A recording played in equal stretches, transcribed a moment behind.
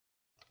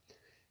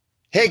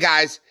Hey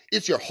guys,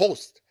 it's your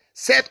host,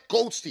 Seth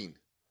Goldstein,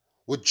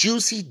 with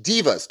Juicy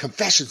Divas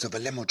Confessions of a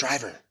Limo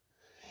Driver.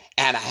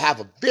 And I have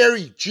a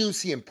very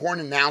juicy,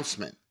 important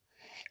announcement.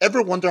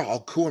 Ever wonder how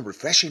cool and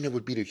refreshing it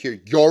would be to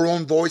hear your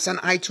own voice on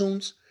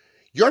iTunes?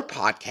 Your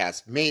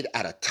podcast made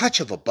at a touch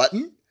of a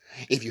button?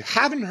 If you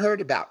haven't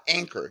heard about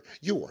Anchor,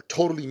 you are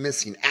totally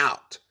missing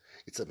out.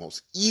 It's the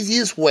most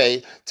easiest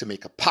way to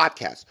make a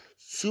podcast,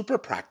 super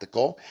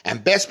practical,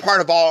 and best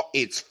part of all,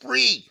 it's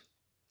free.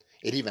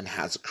 It even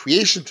has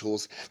creation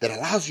tools that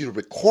allows you to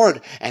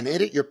record and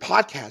edit your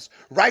podcast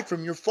right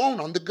from your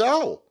phone on the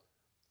go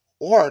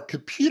or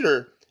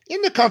computer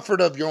in the comfort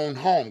of your own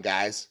home,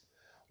 guys.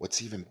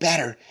 What's even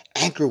better,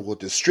 Anchor will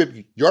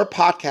distribute your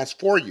podcast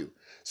for you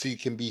so you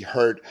can be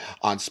heard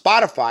on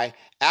Spotify,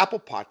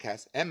 Apple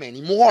Podcasts, and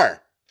many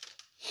more.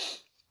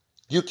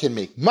 You can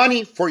make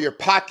money for your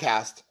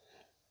podcast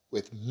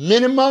with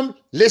minimum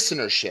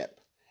listenership.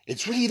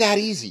 It's really that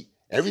easy.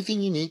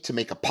 Everything you need to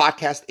make a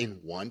podcast in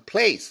one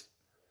place.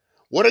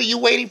 What are you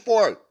waiting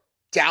for?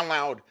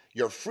 Download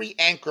your free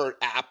Anchor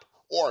app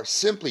or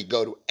simply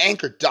go to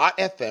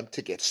anchor.fm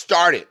to get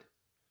started.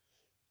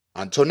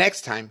 Until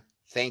next time,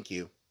 thank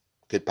you.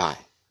 Goodbye.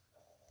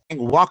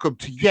 And welcome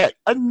to yet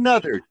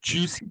another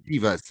Juicy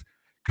Divas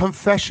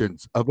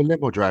Confessions of a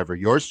Limo Driver.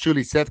 Yours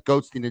truly, Seth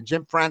Goldstein and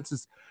Jim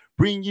Francis,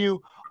 bring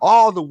you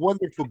all the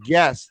wonderful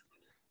guests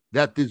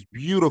that this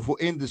beautiful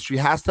industry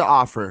has to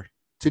offer.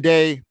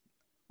 Today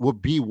will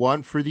be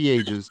one for the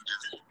ages.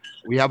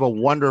 We have a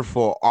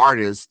wonderful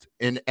artist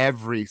in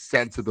every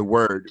sense of the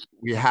word.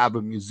 We have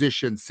a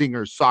musician,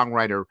 singer,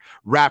 songwriter,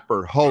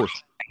 rapper,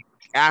 host,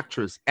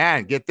 actress,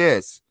 and get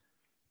this,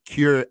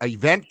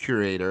 event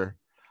curator.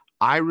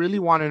 I really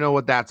want to know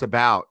what that's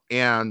about.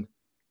 And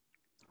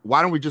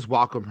why don't we just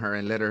welcome her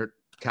and let her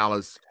tell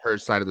us her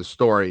side of the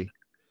story,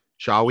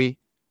 shall we?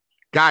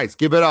 Guys,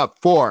 give it up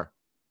for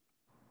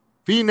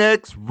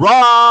Phoenixx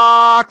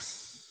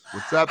Rocks.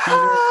 What's up,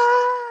 Phoenixx?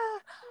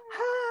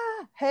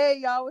 Hey,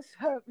 y'all, what's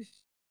up?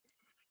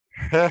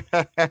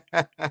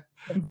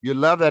 You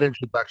love that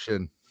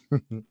introduction.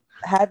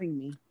 Having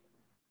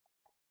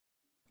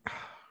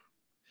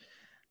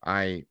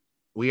me.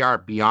 We are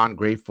beyond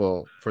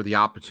grateful for the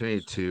opportunity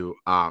to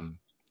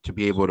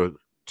be able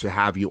to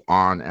have you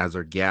on as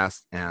our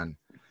guest, and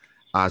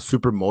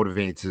super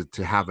motivated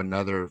to have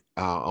another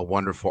a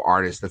wonderful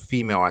artist, a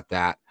female at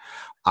that,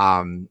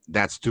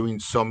 that's doing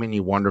so many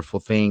wonderful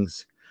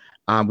things.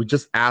 We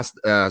just asked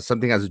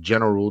something as a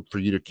general rule for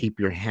you to keep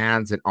your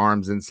hands and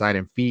arms inside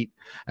and feet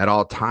at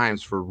all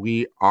times, for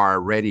we are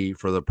ready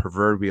for the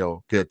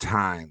proverbial good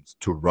times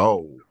to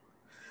roll.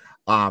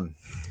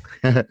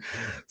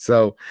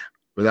 So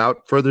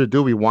without further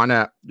ado, we want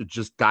to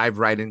just dive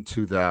right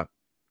into the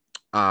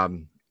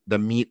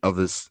meat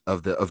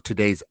of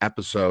today's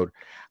episode.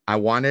 I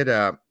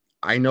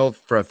know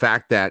for a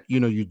fact that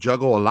you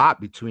juggle a lot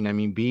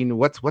between, being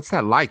what's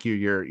that like?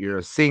 You're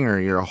a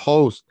singer, you're a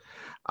host.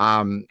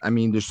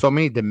 There's so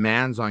many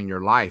demands on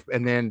your life,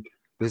 and then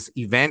this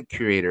event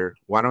curator.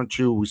 Why don't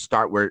we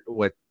start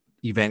with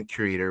event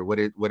curator? What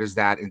does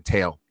that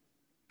entail?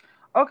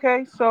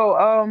 Okay, so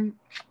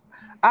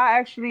I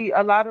actually,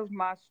 a lot of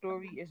my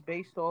story is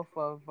based off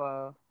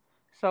of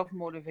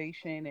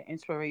self-motivation and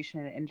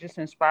inspiration, and just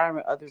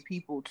inspiring other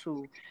people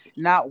to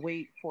not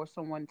wait for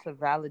someone to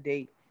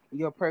validate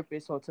your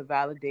purpose or to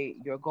validate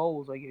your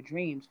goals or your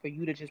dreams, for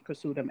you to just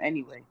pursue them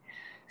anyway.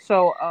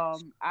 So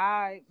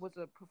I was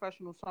a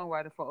professional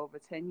songwriter for over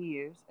 10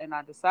 years, and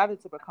I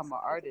decided to become an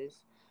artist,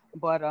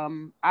 but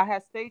I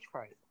had stage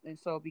fright. And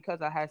so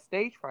because I had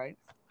stage fright,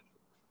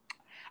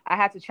 I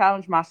had to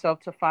challenge myself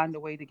to find a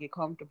way to get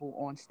comfortable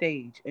on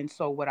stage. And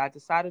so what I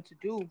decided to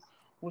do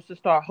was to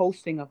start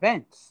hosting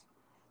events,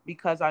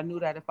 because I knew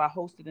that if I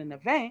hosted an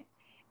event,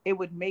 it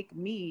would make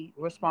me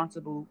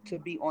responsible to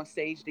be on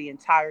stage the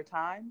entire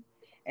time.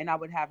 And I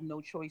would have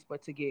no choice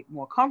but to get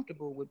more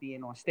comfortable with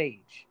being on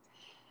stage.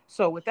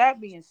 So with that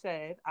being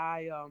said,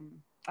 I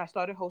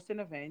started hosting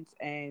events,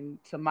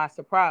 and to my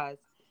surprise,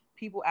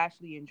 people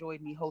actually enjoyed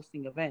me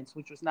hosting events,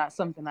 which was not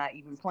something I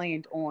even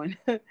planned on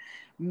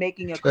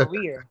making a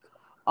career.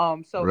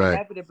 So Right.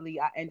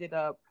 inevitably, I ended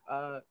up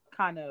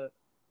kind of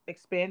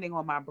expanding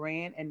on my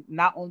brand, and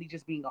not only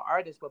just being an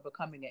artist, but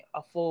becoming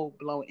a full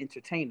blown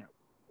entertainer.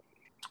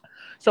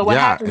 So what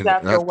Yeah, happens and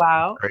after a that's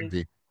while is,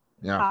 crazy.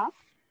 Yeah. huh?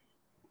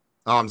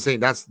 Oh, I'm saying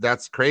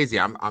that's crazy.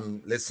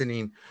 I'm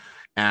listening,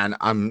 and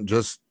I'm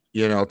just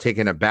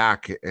taken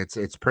aback.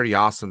 It's pretty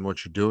awesome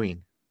what you're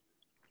doing.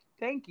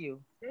 Thank you.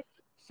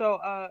 So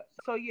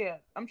yeah,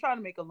 I'm trying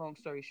to make a long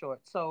story short.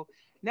 So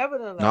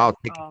nevertheless, No,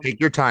 take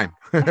your time.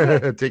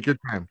 Take your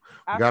time.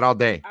 We I, got all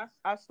day.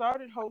 I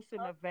started hosting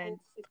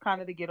events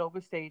kind of to get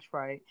over stage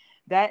fright.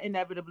 That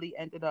inevitably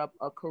ended up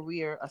a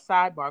career, a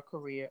sidebar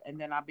career. And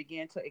then I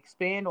began to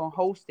expand on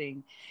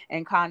hosting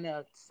and kind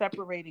of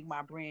separating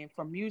my brand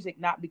from music,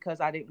 not because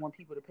I didn't want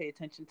people to pay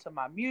attention to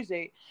my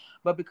music,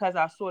 but because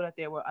I saw that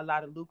there were a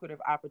lot of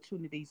lucrative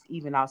opportunities,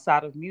 even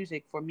outside of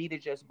music, for me to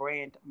just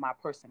brand my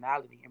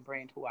personality and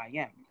brand who I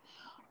am.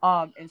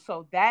 And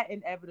so that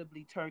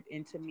inevitably turned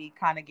into me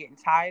kind of getting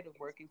tired of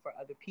working for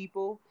other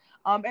people.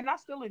 And I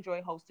still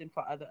enjoy hosting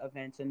for other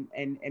events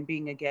and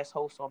being a guest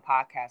host on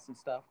podcasts and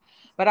stuff.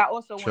 But I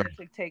also Sure. wanted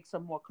to take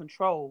some more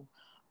control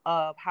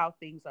of how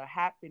things are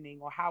happening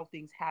or how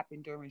things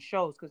happen during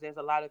shows, because there's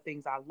a lot of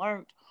things I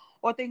learned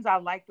or things I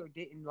liked or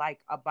didn't like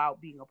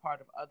about being a part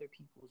of other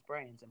people's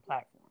brands and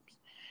platforms.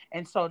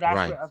 And so that's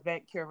Right. where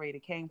event curator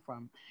came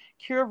from.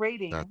 That's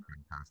Curating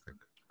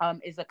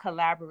fantastic. is a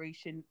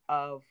collaboration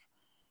of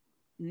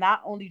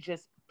not only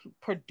just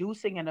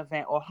producing an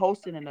event or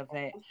hosting an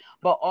event,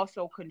 but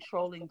also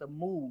controlling the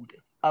mood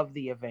of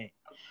the event.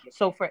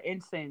 So, for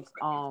instance,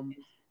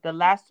 the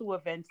last two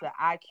events that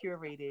I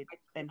curated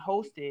and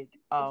hosted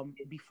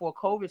before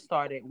COVID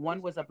started,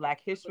 one was a Black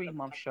History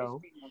Month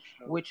show,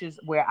 which is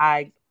where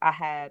I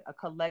had a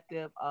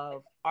collective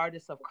of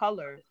artists of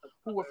color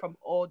who were from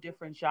all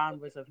different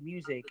genres of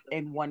music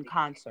in one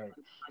concert.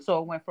 So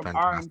it went from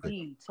Fantastic.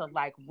 R&B to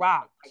like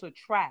rock to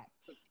trap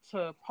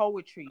to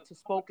poetry to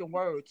spoken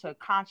word to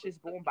conscious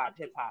boom bap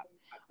hip hop.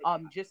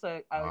 Just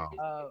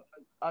Wow.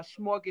 a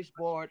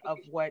smorgasbord of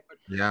what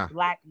Yeah.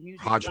 Black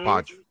music is,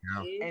 Hodgepodge.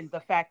 Yeah. and the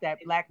fact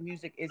that Black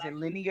music isn't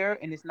linear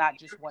and it's not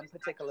just one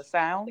particular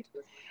sound.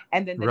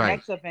 And then the Right.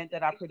 next event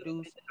that I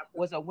produced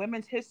was a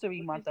Women's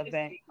History Month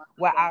event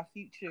where I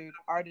featured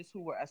artists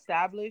who were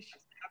established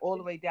all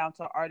the way down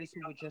to artists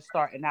who were just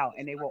starting out,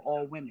 and they were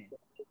all women.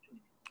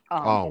 Oh,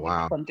 And they were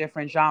wow. from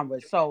different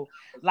genres. So,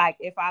 like,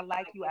 if I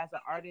like you as an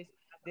artist,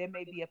 there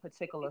may be a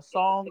particular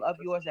song of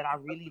yours that I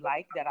really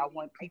like that I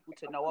want people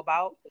to know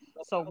about.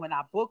 So when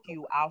I book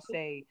you, I'll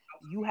say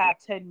you have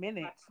 10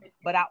 minutes,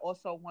 but I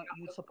also want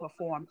you to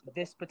perform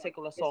this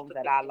particular song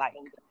that I like.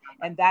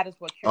 And that is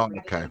what Oh, okay.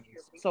 curation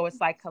is. So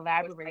it's like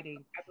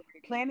collaborating,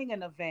 planning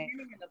an event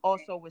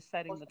also with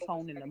setting the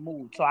tone and the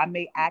mood. So I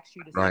may ask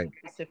you to sing Right.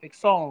 a specific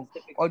song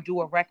or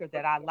do a record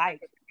that I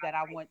like that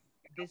I want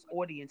this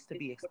audience to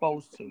be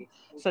exposed to.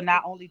 So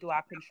not only do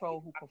I control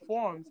who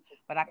performs,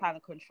 but I kind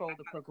of control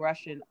the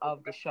progression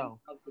of the show.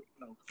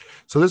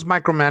 So this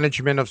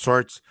micromanagement of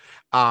sorts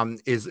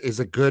is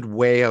a good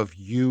way of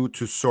you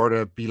to sort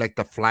of be like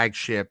the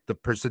flagship, the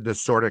person that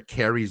sort of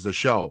carries the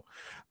show,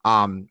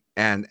 and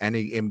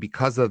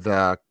because of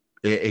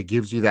it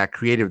gives you that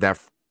creative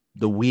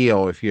the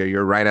wheel. If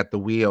you're right at the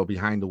wheel,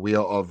 behind the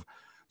wheel of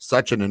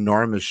such an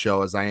enormous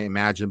show as I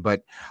imagine,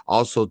 but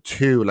also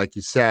too, like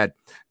you said,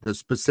 the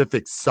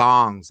specific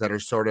songs that are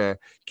sort of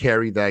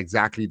carry the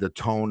exactly the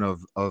tone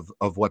of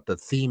what the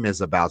theme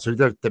is about. So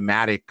they're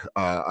thematic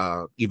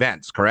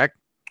events, correct?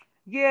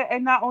 Yeah,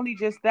 and not only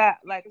just that,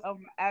 like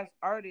as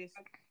artists,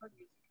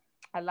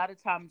 a lot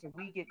of times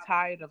we get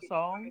tired of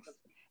songs,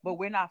 but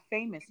we're not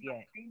famous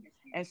yet.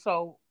 And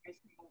so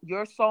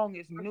your song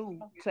is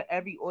new to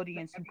every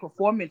audience you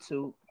perform it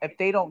to if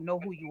they don't know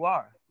who you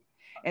are.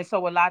 And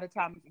so a lot of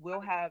times we'll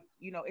have,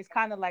 it's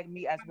kind of like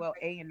me as well,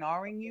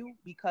 A&Ring you,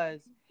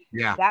 because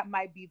Yeah. that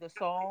might be the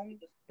song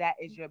that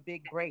is your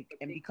big break.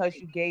 And because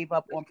you gave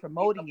up on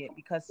promoting it,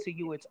 because to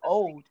you it's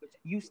old,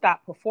 you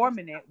stop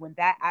performing it when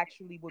that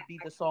actually would be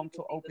the song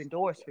to open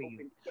doors for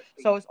you.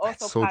 So it's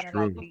That's also so kind of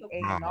like true. me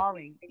Wow.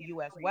 A&Ring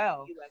you as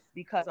well,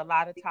 because a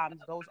lot of times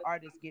those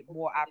artists get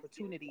more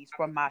opportunities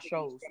from my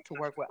shows to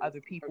work with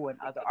other people and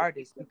other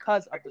artists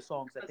because of the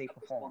songs that they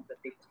perform.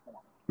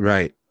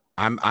 Right.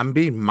 I'm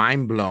being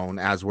mind blown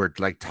as we're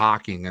like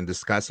talking and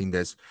discussing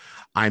this.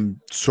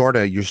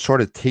 You're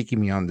sort of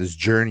taking me on this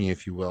journey,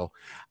 if you will,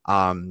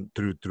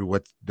 through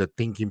what the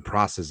thinking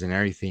process and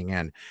everything.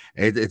 And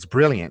it's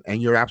brilliant.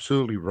 And you're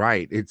absolutely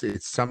right.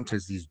 It's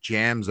sometimes these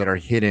gems that are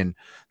hidden,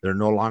 they're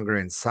no longer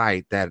in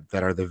sight, that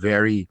are the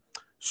very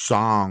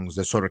songs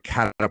that sort of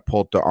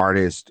catapult the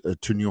artist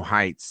to new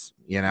heights,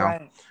 you know?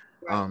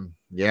 Right.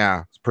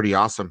 Yeah, it's pretty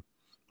awesome.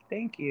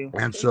 Thank you.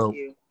 And so,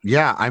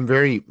 yeah,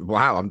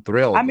 wow, I'm I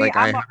thrilled. mean, Like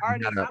I I'm an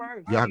haven't had artist a,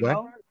 first, yeah, go ahead.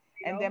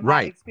 and then my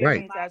Right, right.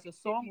 experience as a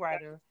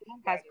songwriter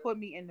has put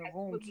me in the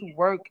room to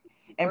work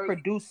and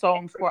produce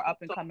songs for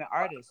up and coming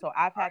artists. So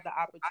I've had the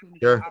opportunity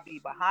Sure. to be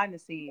behind the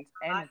scenes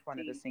and in front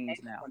of the scenes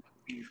now.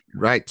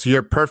 Right. So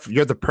you're perfect.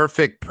 You're the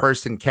perfect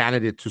person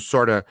candidate to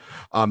sort of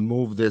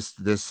move this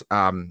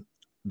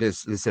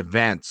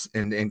events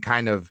and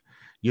kind of,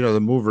 the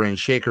mover and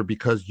shaker,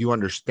 because you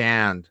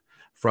understand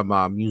from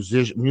a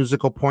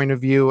musical point of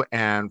view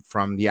and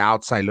from the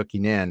outside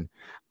looking in.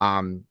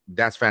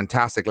 That's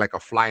fantastic. Like a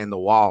fly in the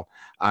wall.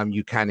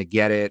 You kind of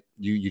get it.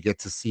 You get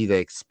to see the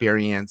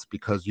experience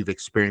because you've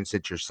experienced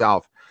it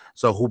yourself.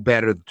 So who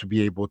better to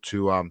be able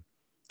to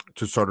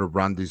sort of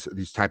run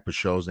these type of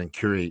shows and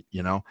curate.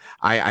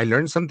 I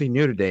learned something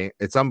new today.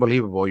 It's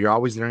unbelievable. You're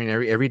always learning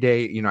every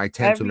day. I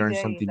tend to Every learn day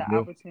is something an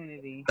new.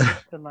 opportunity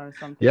to learn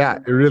something Yeah,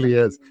 new. it really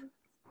is.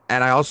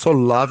 And I also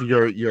love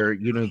your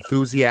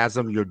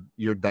enthusiasm.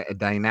 You're a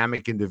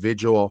dynamic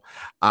individual.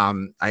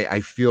 I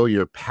feel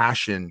your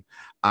passion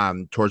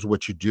towards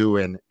what you do,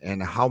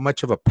 and how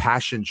much of a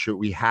passion should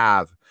we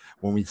have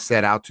when we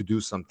set out to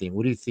do something?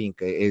 What do you think?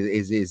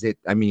 Is it?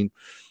 I mean,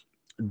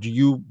 do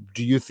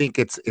you think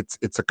it's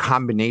a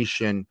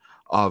combination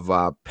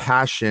of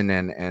passion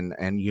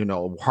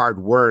and hard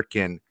work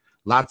and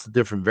lots of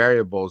different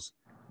variables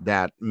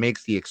that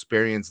makes the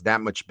experience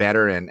that much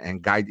better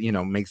and guide,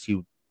 makes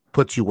you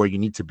puts you where you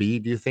need to be,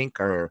 do you think?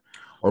 Or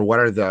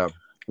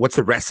what's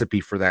the recipe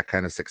for that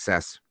kind of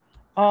success?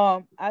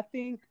 I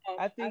think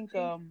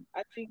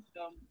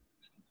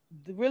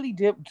really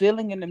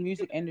dealing in the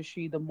music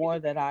industry, the more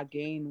that I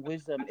gain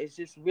wisdom is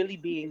just really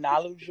being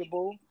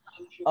knowledgeable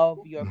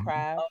of your Mhm.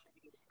 craft,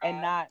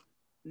 and not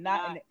in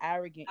an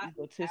arrogant,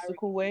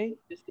 egotistical way.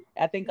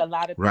 I think a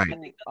lot of Right.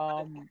 people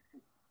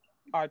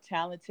are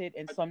talented,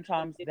 and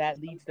sometimes that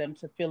leads them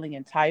to feeling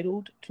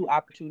entitled to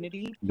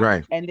opportunity,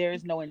 Right. and there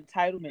is no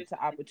entitlement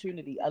to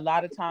opportunity. A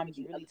lot of times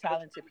really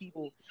talented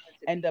people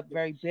end up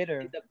very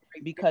bitter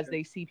because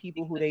they see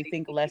people who they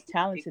think less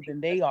talented than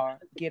they are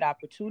get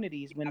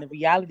opportunities, when the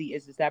reality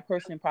is that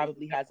person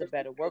probably has a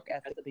better work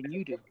ethic than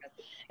you do.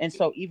 And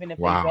so even if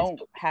they Wow.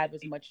 don't have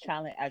as much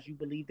talent as you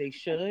believe they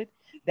should,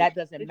 that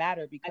doesn't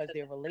matter, because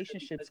their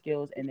relationship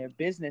skills and their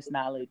business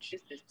knowledge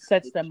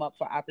sets them up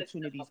for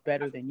opportunities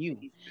better than you.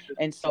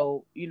 And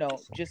so,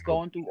 just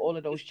going through all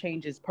of those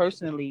changes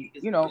personally,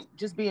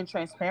 just being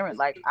transparent.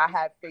 Like, I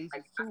had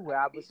phases too where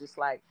I was just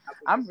like,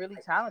 I'm really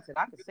talented.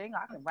 I can sing,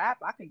 I can rap,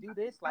 I can do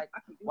this. Like,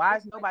 why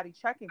is nobody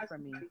checking for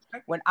me,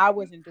 when I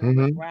wasn't doing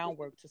the Hmm.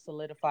 groundwork to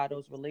solidify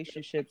those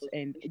relationships?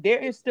 And there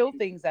is still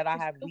things that I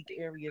have weak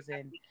areas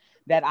in,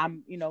 that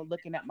I'm,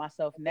 looking at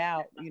myself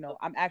now.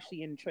 I'm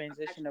actually in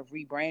transition of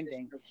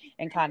rebranding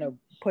and kind of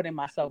putting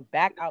myself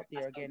back out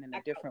there again in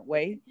a different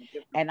way.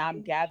 And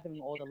I'm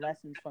gathering all the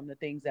lessons from the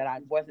things that I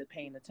wasn't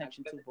paying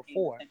attention to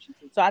before.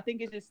 So I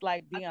think it's just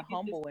like being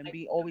humble and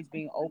always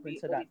being open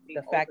to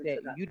the fact that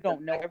you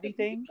don't know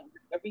everything,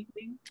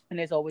 and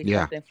there's always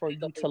Yeah. something for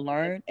you to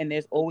learn, and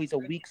there's always a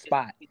weak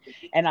spot.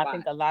 And I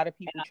think a lot of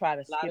people try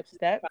to skip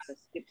steps,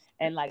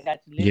 and like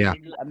that's Yeah.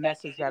 literally a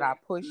message that I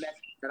push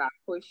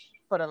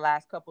for the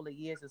last couple of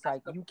years. It's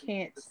like, you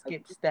can't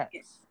skip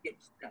steps.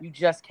 You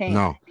just can't.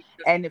 No.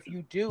 And if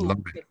you Love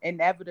do, it.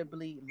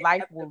 inevitably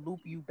life will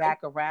loop you back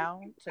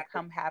around to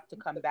have to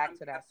come back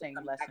to that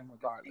same lesson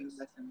regardless.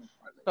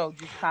 So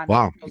just kind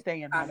of Wow.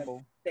 staying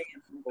humble.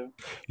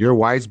 You're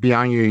wise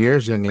beyond your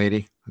years, young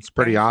lady. That's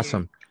pretty Thank you.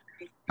 awesome.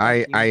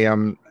 Thank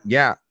you.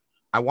 Yeah,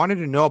 I wanted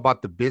to know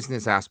about the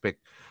business aspect.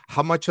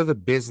 How much of the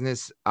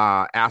business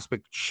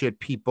aspect should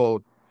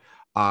people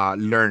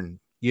learn?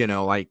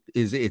 Like,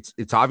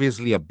 it's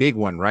obviously a big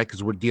one, right?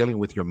 Because we're dealing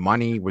with your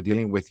money, we're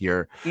dealing with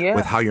with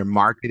Yeah. how you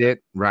market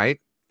it, right?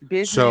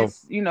 So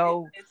Business,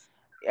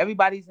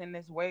 everybody's in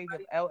this wave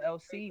of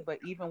LLC, but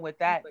even with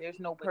that, there's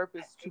no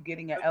purpose to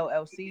getting an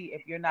LLC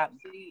if you're not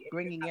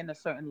bringing in a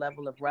certain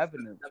level of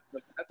revenue.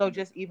 So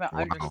just even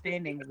wow.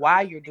 understanding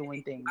why you're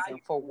doing things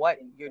and for what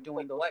you're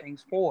doing those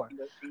things for.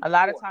 A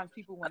lot of times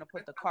people want to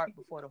put the cart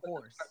before the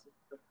horse,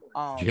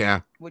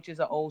 Yeah. which is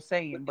an old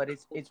saying, but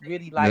it's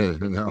really like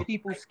No, no.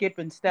 people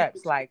skipping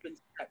steps. Like,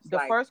 the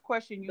first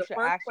question you should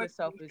ask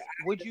yourself is,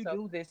 would you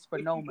do this for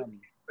no money?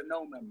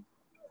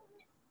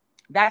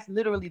 That's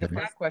literally the Okay.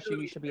 first question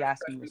you should be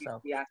asking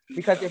yourself.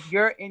 Because if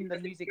you're in the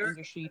music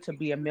industry to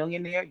be a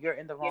millionaire, you're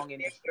in the wrong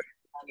industry.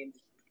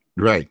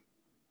 Right.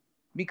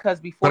 Because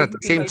But before at you the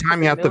can same get to time,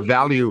 the you have to millions,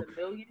 value.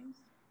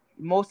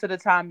 most of the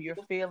time you're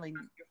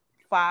failing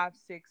 5,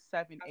 6,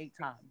 7, 8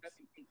 times.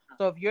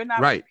 So if you're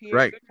not Right. prepared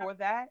Right. for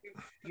that,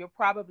 you're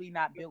probably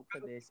not built for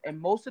this. And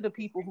most of the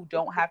people who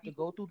don't have to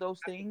go through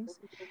those things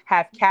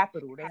have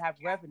capital, they have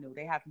revenue,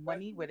 they have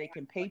money where they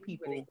can pay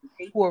people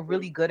who are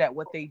really good at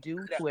what they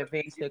do to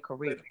advance their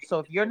career. So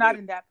if you're not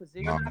in that Wow.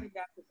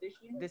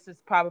 position, this is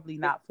probably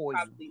not for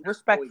you.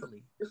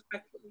 Respectfully.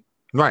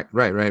 Right,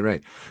 right, right,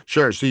 right.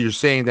 Sure. So you're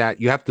saying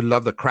that you have to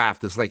love the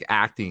craft. It's like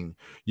acting.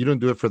 You don't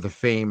do it for the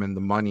fame and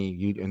the money,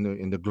 you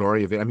and the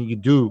glory of it. I mean, you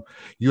do.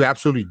 You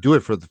absolutely do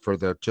it for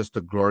the just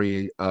the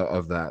glory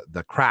of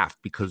the craft,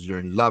 because you're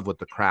in love with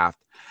the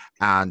craft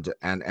and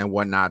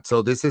whatnot.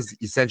 So this is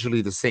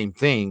essentially the same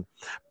thing,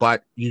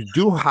 but you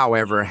do,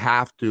 however,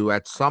 have to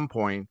at some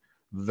point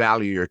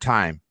value your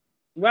time.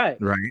 Right.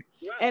 Right.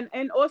 And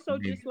I also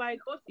mean, just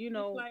like,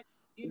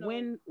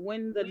 when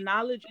the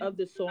knowledge of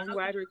the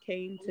songwriter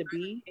came to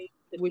be,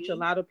 which a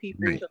lot of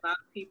right.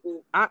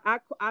 people,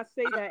 I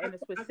say that in a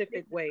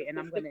specific way, and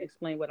I'm going to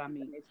explain what I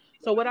mean.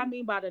 So what I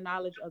mean by the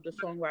knowledge of the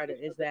songwriter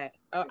is that,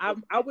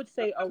 I would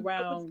say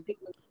around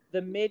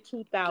the mid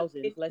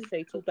 2000s, let's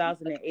say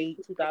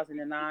 2008,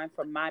 2009,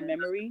 from my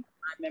memory,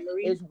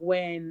 is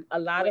when a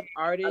lot of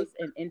artists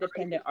and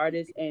independent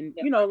artists and,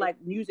 like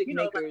music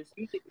makers,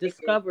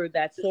 discovered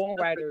that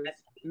songwriters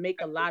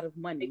make a lot of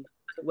money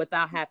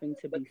without having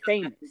to be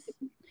famous.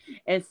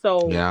 And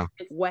so Yeah.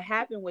 what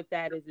happened with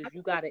that is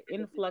you got an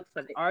influx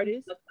of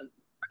artists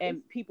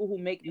and people who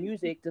make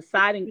music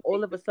deciding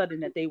all of a sudden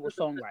that they were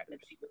songwriters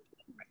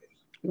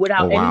Oh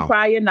without any wow.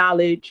 prior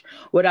knowledge,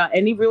 without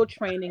any real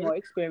training or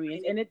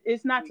experience. And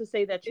it's not to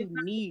say that you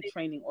need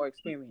training or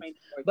experience,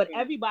 but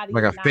everybody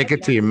Like is a not fake in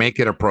it till that you make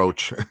it position.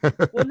 approach.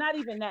 Well, not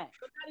even that.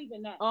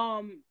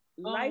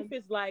 Life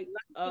is like,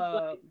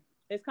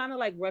 it's kind of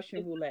like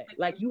Russian roulette.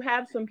 Like, you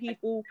have some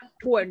people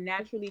who are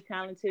naturally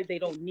talented, they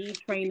don't need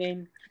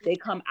training, they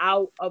come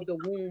out of the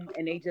womb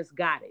and they just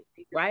got it,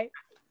 right?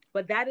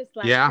 but that is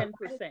like Yeah.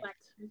 10%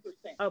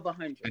 of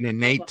 100. An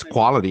innate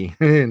quality.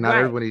 Not Right.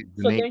 everybody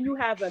So innate. then you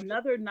have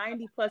another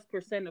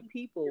 90+% of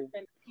people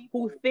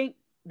who think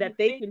that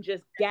they can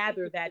just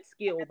gather that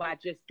skill by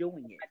just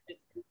doing it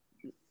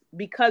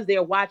because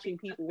they're watching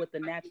people with the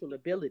natural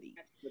ability,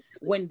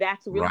 when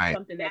that's really Right.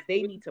 something that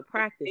they need to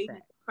practice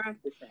at.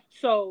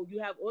 So you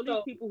have all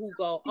these people who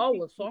go, oh,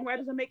 well,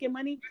 songwriters are making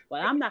money.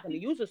 Well, I'm not going to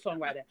use a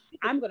songwriter.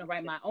 I'm going to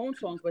write my own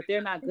songs, but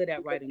they're not good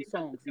at writing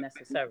songs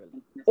necessarily.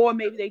 Or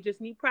maybe they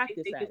just need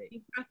practice at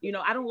it. You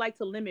know, I don't like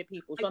to limit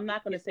people. So I'm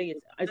not going to say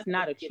it's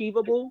not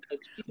achievable,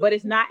 but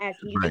it's not as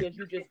easy Right. as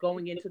you just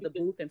going into the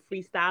booth and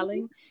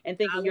freestyling and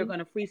thinking you're going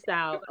to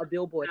freestyle a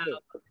Billboard hit.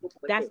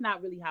 That's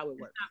not really how it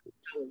works.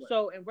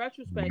 So in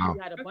retrospect, Wow.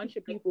 you had a bunch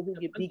of people who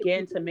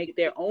began to make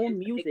their own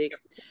music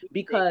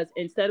because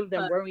instead of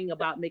them worrying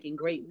about making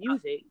great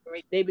music,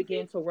 they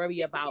began to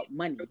worry about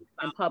money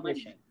and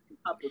publishing.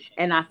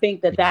 And I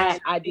think that Yes.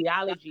 that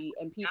ideology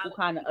and people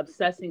kind of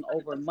obsessing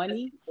over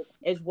money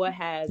is what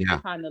has Yeah.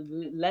 kind of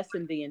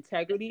lessened the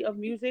integrity of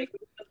music,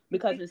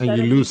 because And instead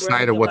you of me lose sight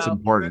worrying of what's about,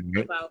 important,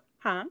 right?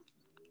 huh?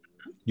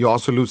 You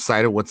also lose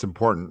sight of what's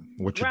important,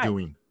 what you're Right,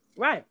 doing.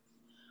 right.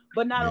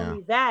 But not Yeah.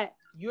 only that,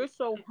 you're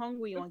so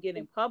hungry on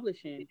getting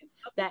publishing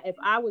that if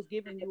I was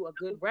giving you a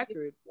good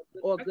record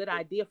or a good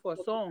idea for a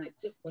song,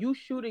 you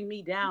shooting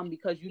me down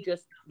because you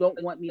just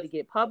don't want me to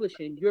get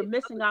publishing, you're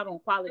missing out on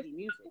quality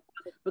music.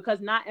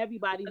 Because not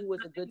everybody who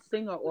is a good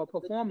singer or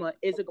performer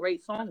is a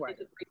great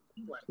songwriter,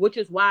 which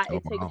is why Oh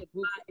it takes wow. a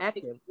group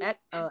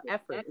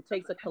effort. It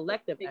takes a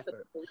collective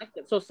effort.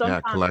 So Yeah,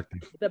 sometimes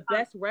collective. the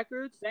best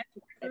records,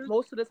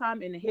 most of the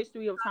time in the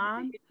history of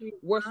time,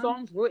 were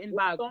songs written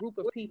by a group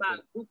of people,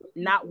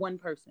 not one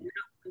person.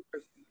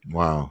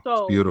 Wow. It's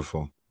So,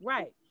 beautiful.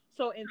 right.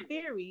 So in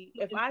theory,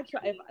 if I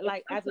try, if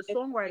like as a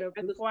songwriter,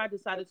 before I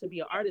decided to be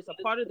an artist, a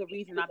part of the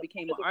reason I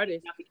became an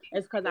artist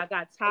is because I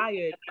got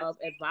tired of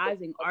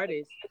advising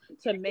artists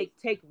to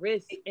take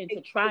risks and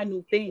to try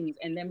new things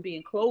and then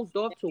being closed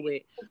off to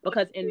it,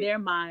 because in their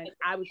mind,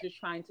 I was just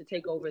trying to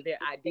take over their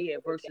idea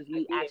versus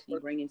me actually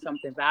bringing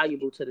something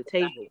valuable to the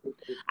table.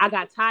 I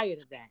got tired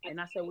of that.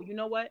 And I said, well, you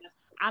know what?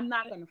 I'm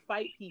not going to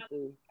fight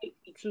people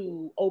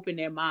to open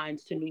their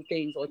minds to new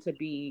things or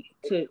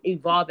to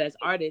evolve as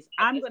artists.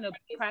 I'm going to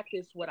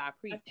practice what I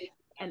preach.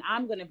 And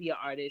I'm going to be an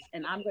artist,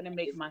 and I'm going to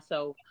make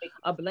myself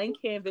a blank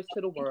canvas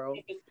to the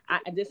world.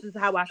 This is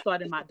how I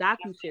started my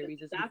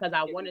docu-series, is because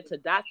I wanted to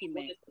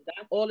document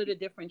all of the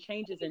different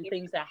changes and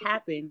things that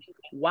happen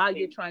while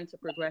you're trying to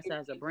progress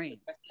as a brand.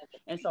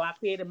 And so I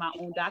created my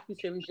own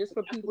docu-series just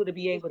for people to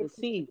be able to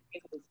see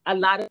a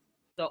lot of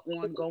the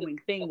ongoing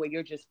thing where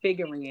you're just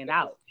figuring it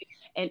out.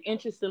 And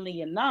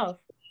interestingly enough,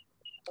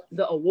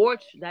 the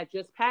awards that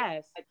just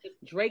passed,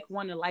 Drake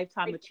won a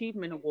Lifetime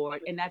Achievement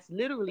Award, and that's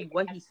literally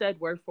what he said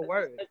word for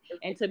word.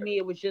 And to me,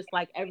 it was just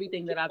like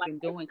everything that I've been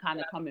doing kind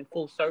of coming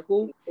full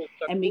circle,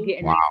 and me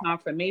getting that Wow.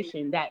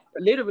 confirmation that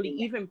literally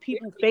even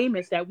people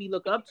famous that we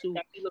look up to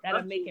that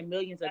are making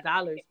millions of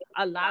dollars,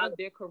 a lot of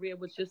their career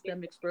was just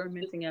them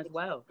experimenting as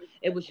well.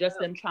 It was just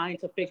them trying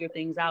to figure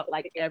things out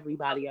like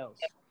everybody else.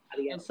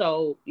 And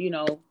so,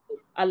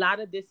 a lot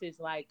of this is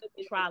like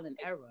trial and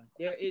error.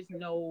 There is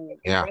no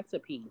Yeah.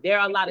 recipe. There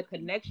are a lot of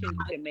connections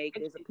you can make.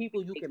 There's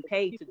people you can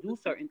pay to do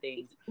certain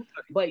things,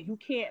 but you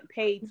can't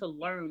pay to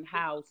learn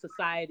how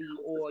society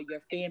or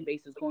your fan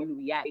base is going to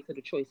react to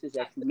the choices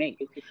that you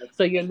make.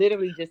 So you're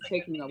literally just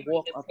taking a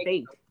walk of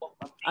faith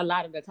a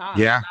lot of the time,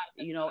 Yeah.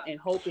 and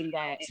hoping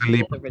that It's a you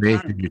leap get the of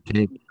faith that return. you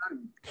take.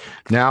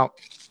 Now,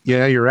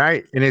 yeah, you're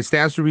right. And it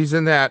stands to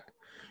reason that,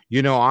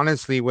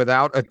 honestly,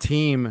 without a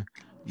team,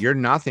 you're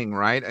nothing,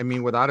 right? I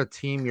mean, without a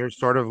team, you're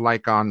sort of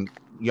like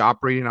you're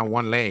operating on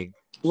one leg,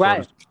 so to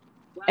Right. speak.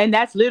 And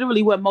that's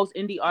literally what most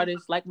indie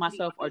artists like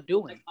myself are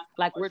doing.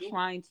 Like, we're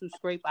trying to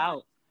scrape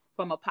out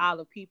from a pile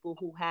of people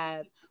who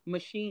have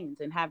machines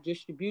and have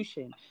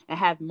distribution and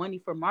have money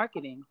for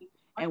marketing.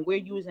 And we're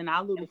using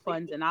our little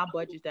funds and our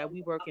budgets that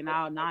we work in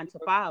our 9 to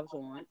 5s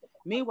on.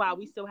 Meanwhile,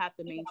 we still have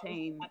to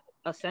maintain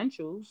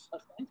essentials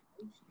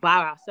by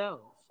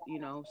ourselves.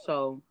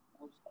 So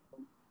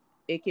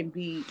it can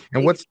be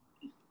And it, what's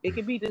it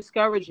can be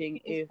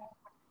discouraging if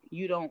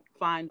you don't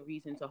find a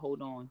reason to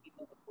hold on.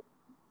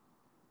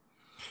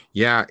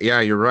 Yeah,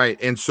 yeah, you're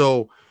right. And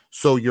so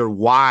your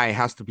why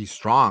has to be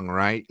strong,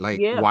 right?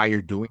 Like Yeah, why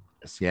you're doing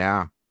this.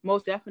 Yeah.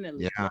 most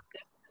definitely. Yeah.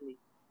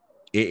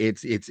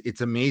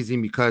 It's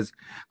amazing because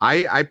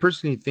I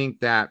personally think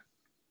that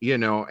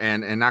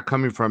and not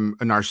coming from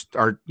an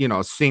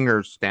our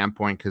singer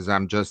standpoint, because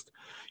I'm just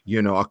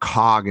a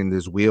cog in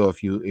this wheel,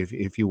 if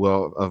you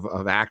will,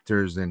 of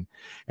actors and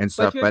But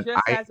stuff, you're but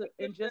just I as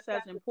and just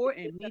as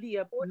important.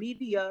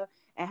 Media,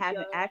 and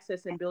having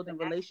access and building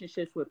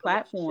relationships with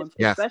platforms,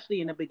 yes, especially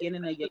in the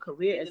beginning of your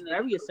career, is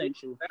very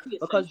essential,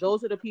 because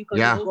those are the people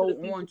who yeah,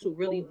 go on to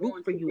really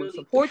root for you and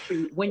support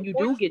you when you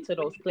do get to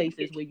those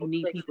places where you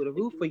need people to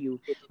root for you,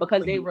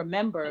 because they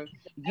remember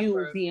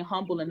you being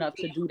humble enough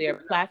to do their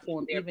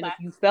platform, even if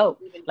you felt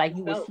like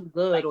you was too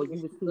good or you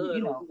was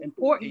too,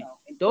 important.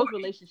 Those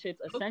relationships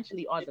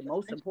essentially are the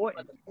most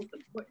important.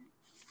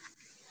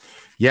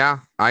 Yeah,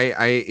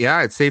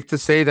 it's safe to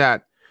say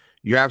that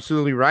you're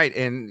absolutely right.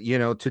 And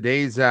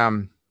today's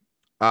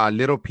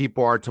little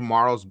people are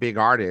tomorrow's big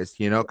artists,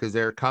 because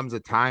there comes a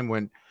time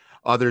when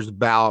others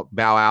bow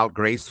out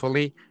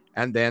gracefully,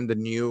 and then the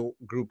new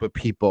group of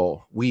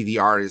people, we the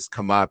artists,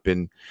 come up,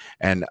 and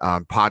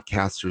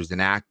podcasters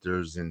and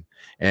actors, and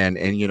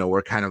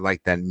we're kind of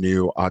like that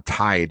new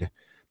tide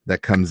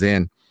that comes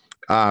in.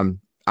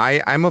 I'm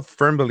a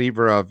firm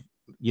believer of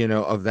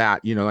that,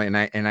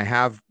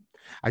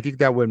 I think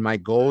that when my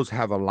goals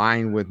have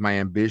aligned with my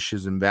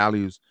ambitions and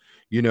values,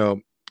 you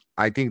know,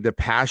 I think the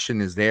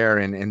passion is there,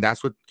 and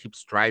that's what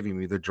keeps driving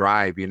me, the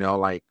drive,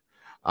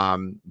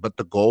 but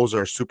the goals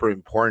are super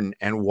important,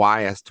 and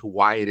why, as to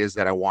why it is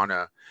that I want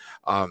to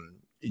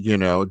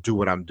do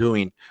what I'm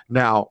doing.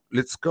 Now,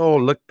 let's go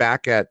look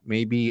back at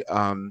maybe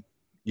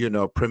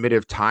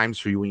primitive times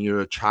for you when you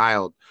were a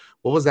child.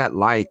 What was that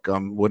like?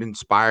 What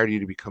inspired you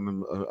to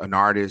become an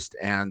artist,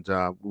 and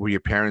were your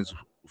parents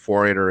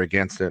for it or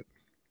against it?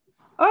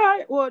 All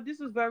right. Well, this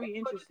is very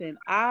interesting.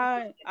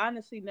 I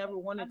honestly never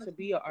wanted to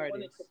be an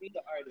artist.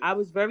 I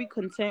was very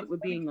content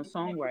with being a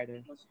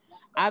songwriter.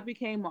 I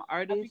became an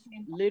artist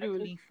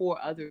literally for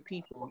other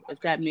people, if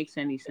that makes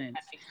any sense.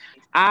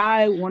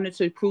 I wanted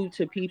to prove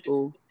to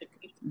people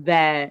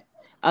that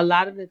a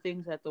lot of the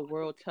things that the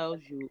world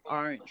tells you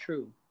aren't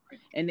true.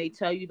 And they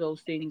tell you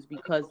those things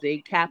because they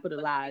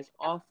capitalize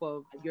off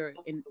of your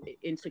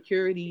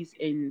insecurities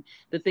and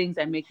the things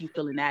that make you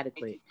feel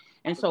inadequate.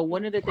 And so,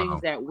 one of the things Wow.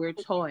 that we're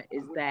taught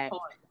is that,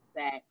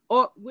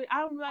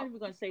 I'm not even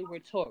going to say we're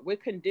taught, we're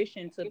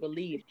conditioned to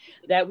believe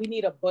that we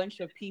need a bunch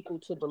of people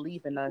to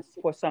believe in us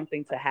for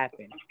something to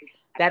happen.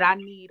 That I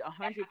need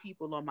 100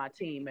 people on my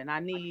team, and I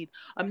need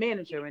a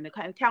manager and an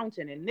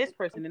accountant and this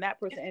person and that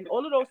person. And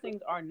all of those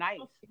things are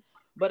nice.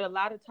 But a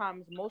lot of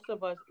times, most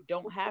of us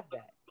don't have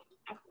that.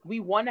 We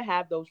want to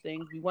have those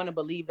things. We want to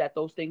believe that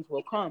those things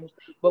will come,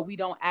 but we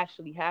don't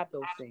actually have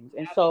those things.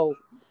 And so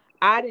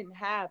I didn't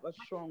have a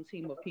strong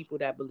team of people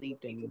that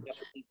believed in me.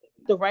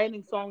 The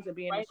writing songs and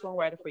being a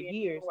songwriter for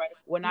years,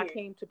 when I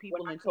came to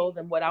people and told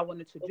them what I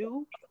wanted to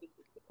do,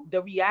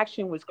 the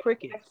reaction was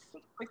crickets.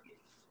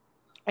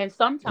 And Oh,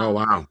 sometimes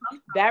wow.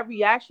 that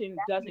reaction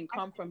doesn't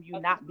come from you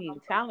not being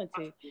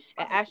talented.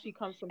 It actually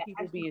comes from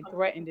people being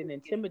threatened and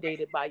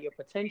intimidated by your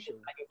potential.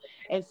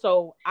 And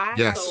so I had to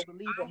Yes.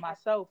 believe it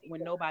myself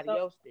when nobody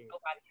else did.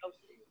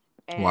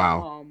 And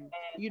Wow.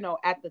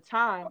 at the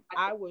time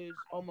I was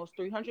almost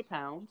 300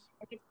 pounds.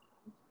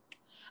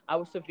 I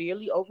was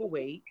severely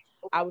overweight.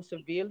 I was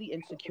severely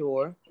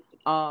insecure.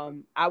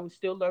 I was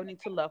still learning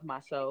to love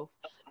myself.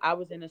 I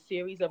was in a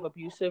series of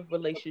abusive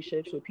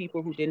relationships with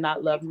people who did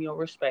not love me or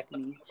respect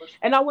me.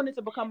 And I wanted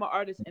to become an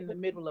artist in the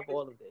middle of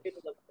all of this.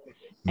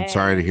 I'm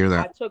sorry to And hear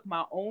I that. took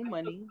my own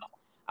money.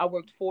 I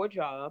worked 4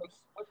 jobs.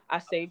 I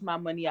saved my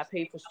money. I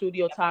paid for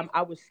studio time.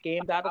 I was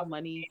scammed out of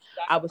money.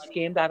 I was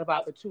scammed out of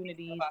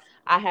opportunities.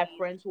 I had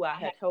friends who I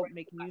had helped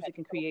make music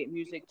and create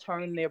music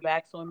turn their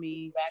backs on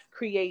me,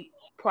 create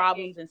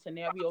problems and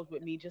scenarios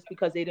with me just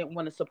because they didn't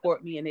want to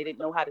support me and they didn't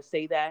know how to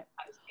say that.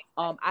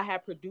 I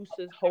had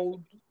producers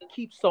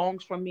keep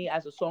songs from me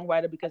as a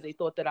songwriter because they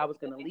thought that I was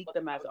going to leak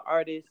them as an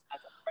artist.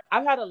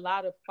 I've had a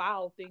lot of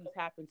foul things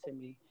happen to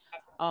me.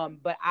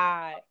 But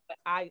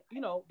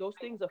those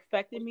things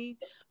affected me,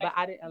 but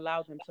I didn't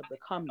allow them to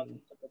become me.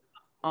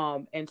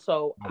 And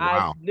so Oh, I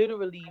wow.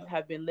 literally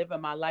have been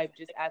living my life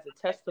just as a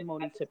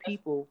testimony to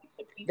people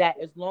that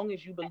as long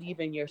as you believe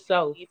in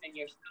yourself,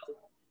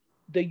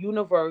 the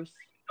universe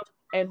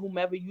and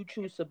whomever you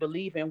choose to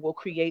believe in will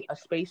create a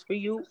space for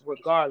you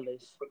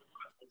regardless.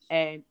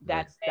 And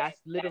Right.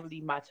 that's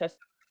literally my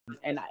testimony.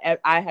 And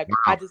I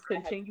Wow. just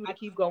continue to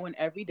keep going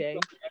every day.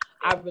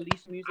 I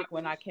release music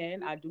when I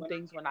can. I do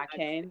things when I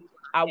can.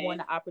 I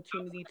want an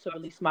opportunity to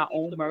release my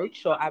own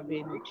merch, so I've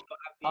been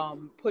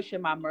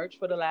pushing my merch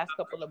for the last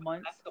couple of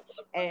months.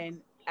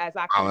 And as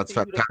I Wow, that's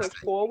continue to push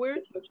fantastic. forward,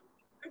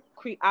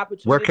 create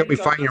Where can we opportunities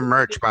are. find your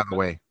merch, by the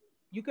way?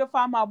 You can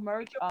find my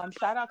merch.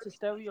 Shout out to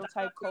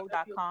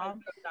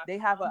stereotypeco.com. They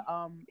have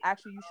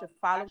actually you should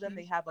follow them.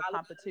 They have a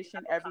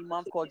competition every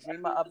month called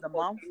Dreamer of the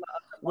Month,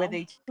 where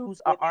they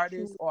choose an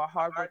artist or a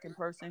hardworking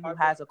person who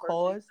has a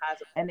cause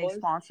and they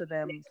sponsor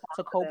them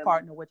to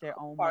co-partner with their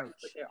own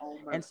merch.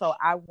 And so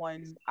I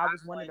was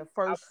one of the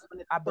first,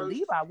 I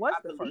believe I was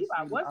the first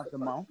Dreamer of the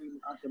Month.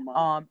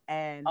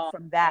 And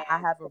from that I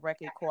have a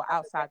record called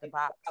Outside the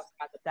Box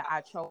that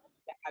I chose.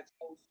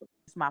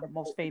 It's my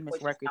most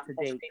famous record to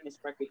date.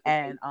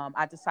 And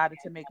I decided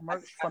to make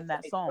merch from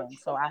that song.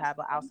 So I have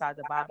an outside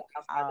the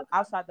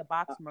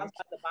box merch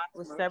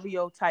with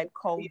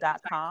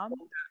stereotypeco.com.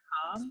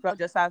 Spelled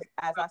just as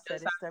I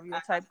said it,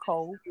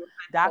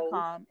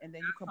 stereotypeco.com. And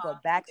then you can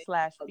put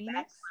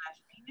 /Phoenixx.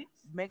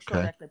 Make sure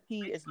Okay. that the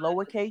P is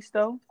lowercase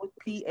though, All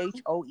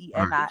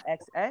right.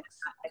 PHOENIXX.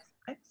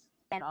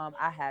 And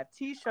I have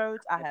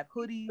t-shirts, I have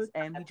hoodies,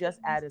 and we just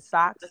added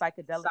socks,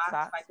 psychedelic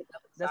socks.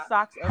 The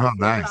socks are Oh, super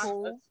nice.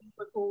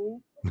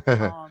 cool.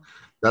 Yeah,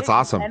 That's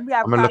awesome. and we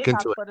have I'm gonna crop look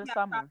into tops it. for the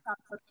summer.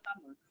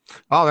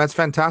 Oh, that's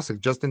fantastic.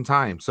 Just in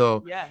time.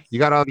 So you Yes.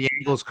 got all the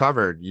angles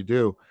covered. You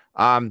do.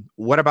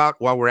 What about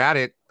while we're at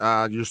it,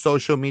 your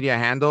social media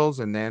handles,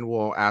 and then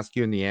we'll ask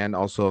you in the end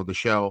also of the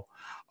show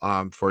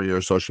for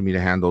your social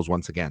media handles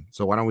once again.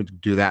 So why don't we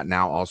do that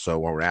now also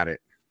while we're at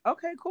it?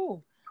 Okay,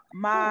 cool.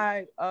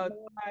 My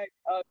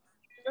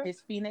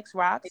is Phoenixx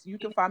Rocks. You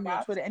can find me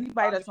on Twitter.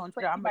 Anybody that's on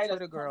Twitter, I'm a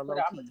Twitter girl, low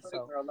key.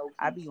 So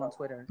I be on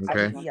Twitter. So hit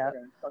Okay. me up.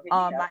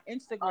 My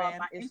Instagram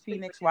is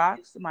Phoenixx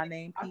Rocks. My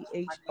name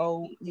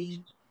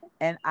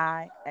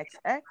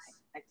PhoenixxRocks_.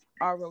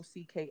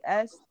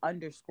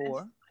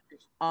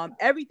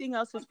 Everything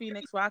else is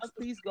Phoenixx Rocks.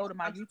 Please go to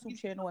my YouTube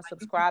channel and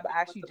subscribe. I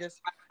actually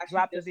just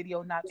dropped a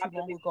video not too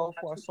long ago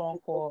for a song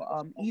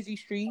called Easy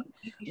Street,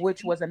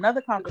 which was another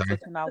Okay.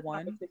 competition I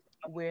won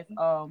with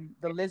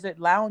the Lizard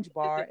Lounge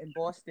Bar in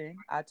Boston.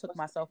 I took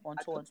myself on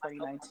tour in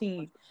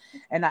 2019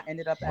 and I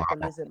ended up at the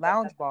Wow. Lizard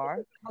Lounge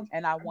Bar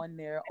and I won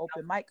their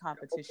open mic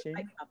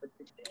competition.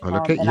 Oh,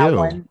 look at And I you.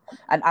 won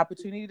an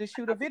opportunity to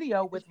shoot a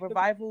video with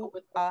Revival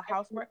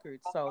House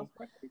Records. So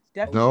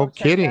definitely No go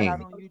check that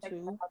out kidding. on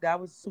YouTube. That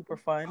was super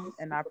fun,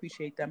 and I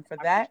appreciate them for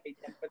that.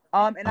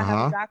 And I have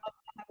a Uh-huh. doc,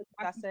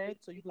 like I said,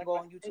 so you can go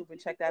on YouTube and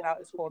check that out.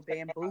 It's called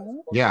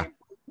Bamboo. Yeah.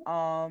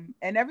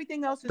 And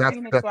everything else is That's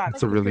Phoenixx that's Rocks.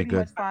 that's a You can really pretty good.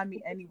 much find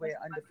me anywhere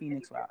under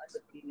Phoenixx Rocks.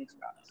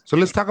 So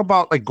let's talk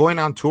about like going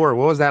on tour.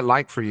 What was that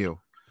like for you?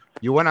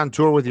 You went on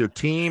tour with your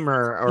team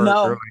or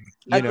No,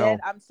 like, again,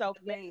 I'm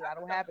self-made. I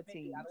don't have a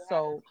team.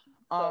 So,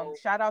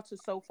 shout out to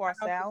So Far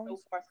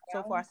Sounds.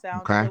 So Far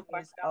Sounds okay.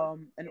 is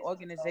an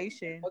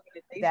organization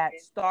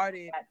that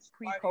started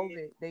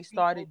pre-COVID. They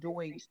started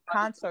doing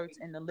concerts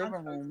in the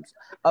living rooms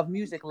of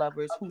music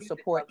lovers who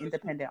support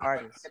independent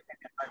artists.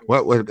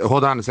 What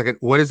hold on a second.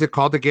 What is it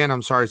called again?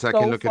 I'm sorry, so I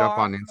can So look it up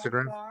on far,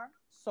 Instagram.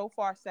 So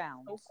Far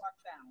Sounds.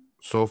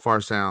 So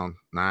far sound.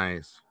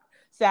 Nice.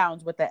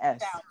 Sounds with the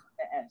S.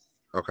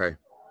 Okay.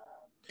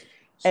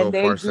 And So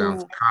far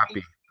sounds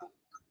copy.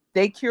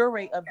 they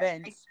curate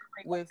events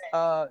with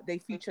they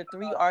feature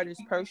 3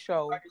 artists per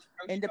show,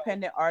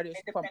 independent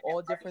artists from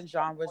all different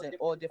genres and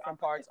all different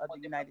parts of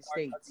the United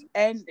States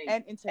and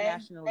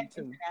internationally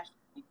too.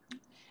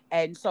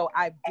 And so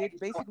I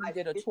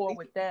did a tour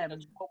with them,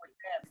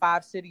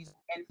 5 cities,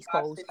 East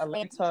Coast,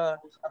 Atlanta,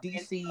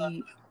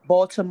 DC,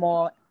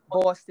 Baltimore,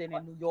 Boston,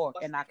 and New York.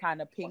 And I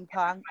kind of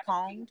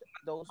ponged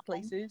those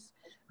places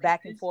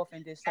back and forth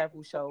and did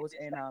several shows.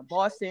 And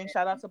Boston,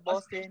 shout out to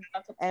Boston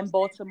and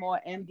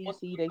Baltimore and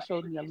DC. They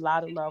showed me a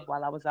lot of love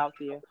while I was out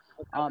there.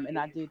 And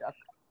I did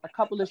a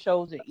couple of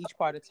shows in each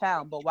part of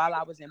town. But while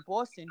I was in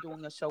Boston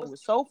doing a show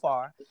with So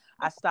Far,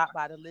 I stopped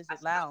by the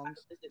Lizard Lounge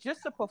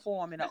just to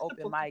perform in an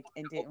open mic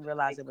and didn't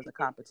realize it was a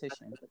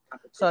competition.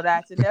 So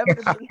that's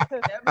inevitably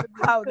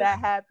how that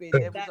happened.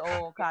 It was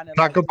all kind of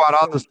Talk like too about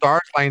all the short.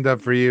 stars lined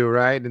up for you,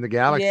 right? In the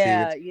galaxy.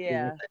 Yeah, It's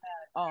yeah.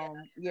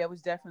 Yeah, it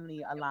was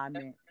definitely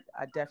alignment.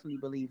 I definitely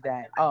believe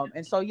that.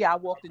 And so yeah, I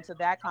walked into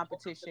that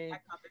competition.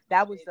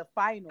 That was the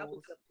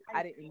finals.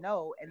 I didn't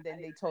know. And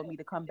then they told me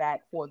to come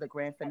back for the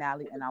grand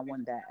finale and I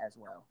won that as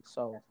well.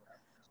 So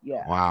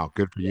yeah. wow,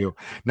 good for you.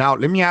 Now,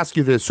 let me ask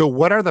you this. So,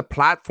 what are the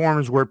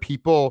platforms where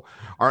people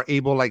are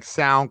able, like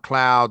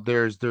SoundCloud?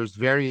 There's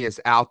various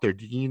out there.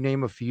 Do you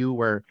name a few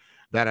where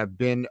that have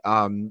been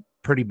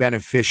pretty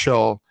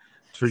beneficial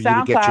for you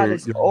to get SoundCloud your,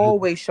 has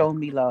always shown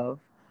me love.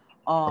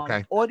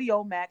 okay.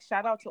 Audio Mac,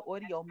 shout out to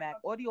Audio Mac.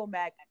 Audio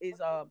Mac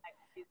is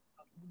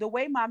the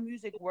way my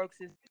music works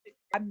is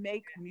I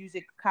make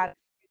music kind of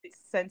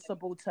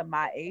sensible to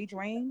my age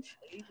range,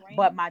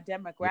 but my Yeah.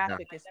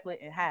 demographic is split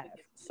in half.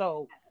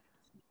 So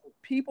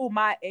people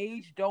my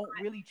age don't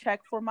really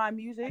check for my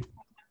music,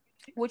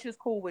 which is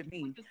cool with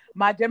me.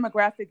 My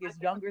demographic is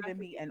younger than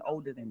me and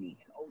older than me.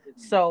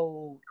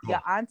 So your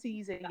Cool.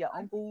 aunties and your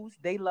uncles,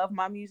 they love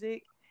my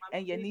music,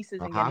 and your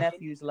nieces and your Uh-huh.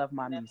 nephews love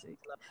my music,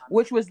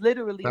 which was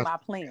literally That's my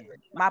plan.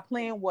 My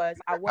plan was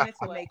I wanted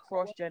to make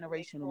cross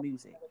generational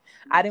music.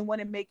 I didn't want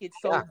to make it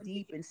yeah. so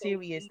deep and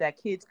serious that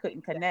kids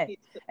couldn't connect,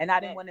 and I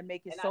didn't want to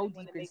make it so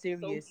deep and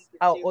serious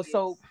or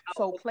so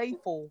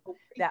playful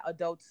that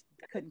adults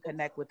couldn't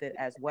connect with it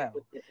as well.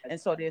 And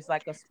so there's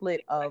like a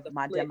split of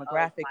my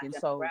demographic, and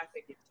so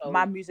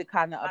my music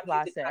kind of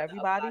applies to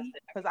everybody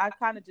because I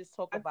kind of just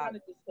talk about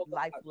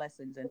life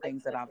lessons and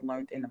things that I've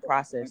learned in the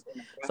process.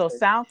 So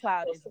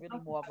SoundCloud is really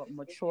more of a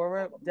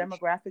maturer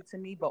demographic to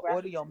me, but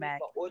Audio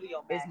Mac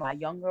is my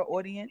younger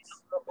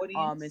audience.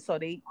 And so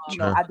they,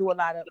 Sure. I do a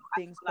lot of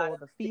things called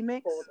the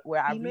Phoenixx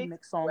where I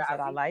remix songs that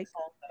I like.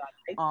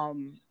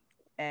 Um,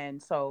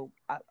 and so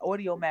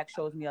Audio Mac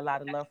shows me a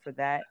lot of love for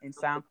that. And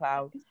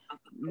SoundCloud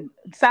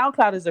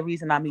is the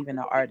reason I'm even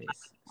an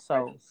artist.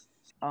 So,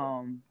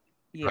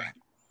 yeah.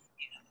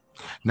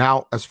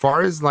 Now, as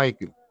far as like,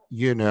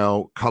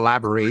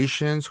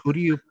 collaborations, who do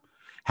you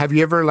have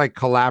you ever like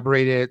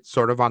collaborated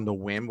sort of on the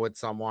whim with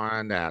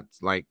someone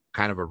that's like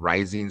kind of a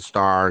rising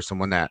star,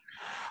 someone that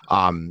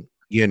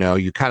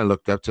you kind of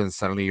looked up to and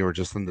suddenly you were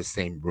just in the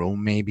same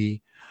room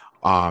maybe?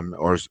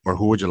 Or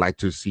who would you like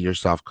to see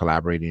yourself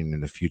collaborating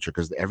in the future?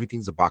 Because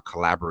everything's about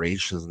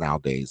collaborations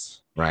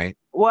nowadays, right?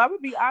 Well, I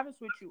would be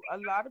honest with you. A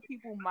lot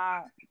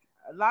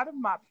of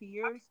my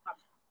peers,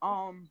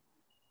 um,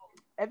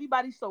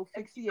 everybody's so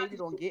fixated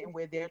on getting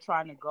where they're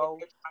trying to go.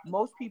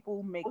 Most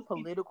people make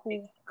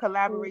political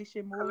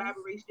collaboration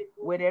moves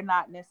where they're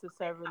not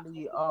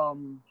necessarily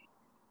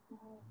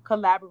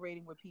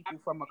collaborating with people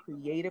from a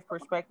creative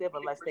perspective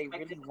unless they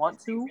really want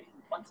to.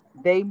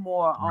 They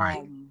more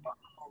Right.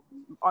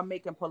 are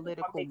making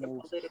political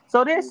moves.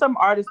 So there's some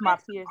artists, my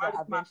peers, that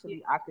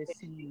eventually I could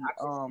see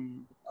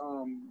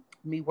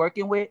me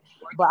working with.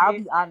 But I'll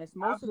be honest,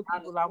 most of the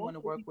people I want to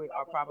work with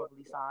are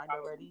probably signed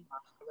already.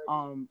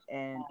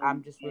 And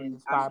I'm just really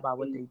inspired by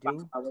what they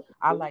do.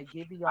 I like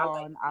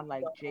Giveon, I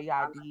like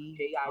JID,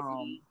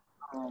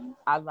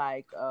 I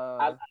like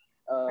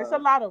it's a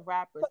lot of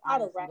rappers,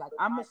 honestly. Like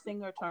I'm a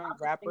singer turned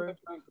rapper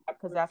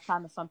because that's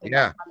kind of something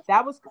Yeah.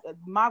 that was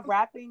my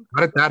rapping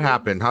How did that career.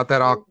 happen? How'd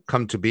that all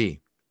come to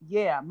be?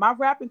 Yeah, my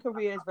rapping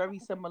career is very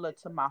similar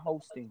to my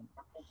hosting.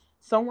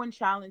 Someone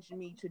challenged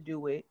me to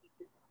do it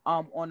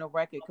on a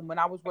record. When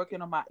I was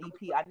working on my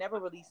EP, I never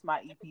released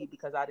my EP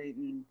because I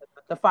didn't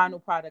the final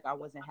product I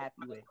wasn't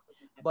happy with.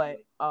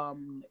 But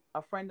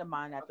a friend of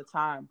mine at the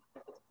time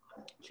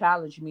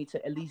challenged me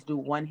to at least do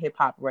one hip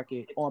hop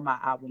record on my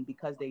album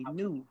because they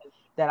knew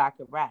that I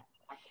could rap.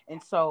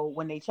 And so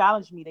when they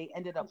challenged me, they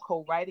ended up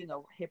co-writing a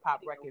hip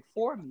hop record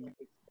for me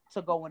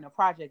to go in a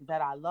project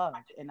that I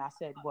loved. And I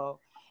said, well,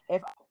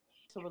 if I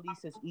to release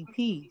this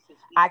EP,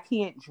 I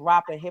can't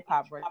drop a hip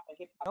hop record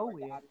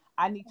nowhere.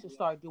 I need to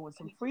start doing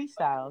some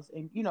freestyles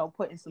and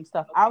putting some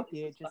stuff out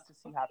there just to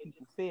see how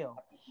people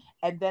feel.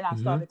 And then I Hmm.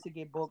 started to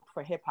get booked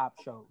for hip hop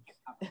shows.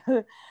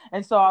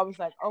 And so I was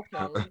like,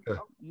 okay,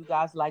 you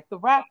guys like the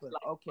rapper.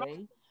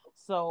 Okay.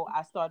 So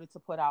I started to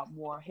put out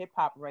more hip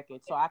hop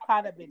records. So I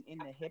kind of been in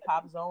the hip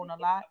hop zone a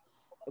lot.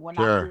 When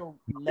I Sure. feel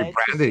You led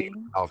to rebranded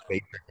sing. yourself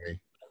basically.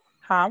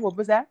 Huh? What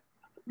was that?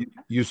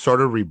 You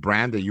sort of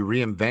rebranded, you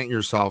reinvent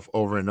yourself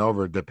over and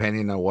over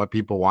depending on what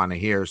people want to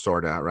hear,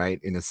 sort of, right?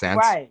 In a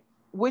sense. Right.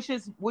 Which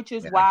is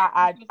Yeah.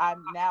 why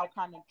I'm now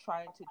kind of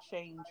trying to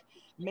change,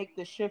 make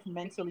the shift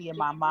mentally in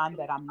my mind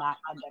that I'm not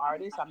an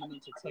artist, I'm an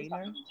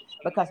entertainer,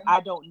 because I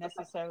don't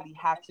necessarily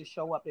have to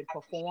show up and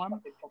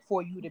perform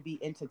for you to be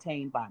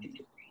entertained by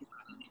me.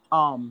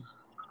 Um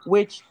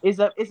which is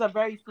a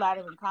very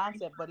flattering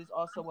concept, but it's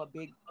also a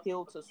big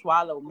pill to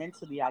swallow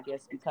mentally, I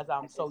guess, because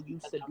I'm so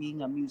used to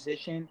being a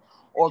musician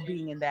or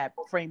being in that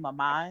frame of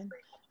mind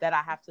that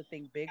I have to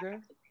think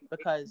bigger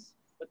because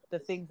the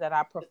things that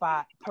I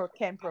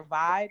can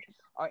provide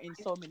are in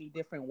so many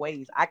different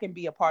ways. I can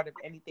be a part of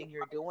anything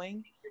you're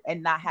doing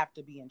and not have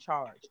to be in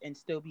charge and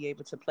still be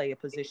able to play a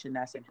position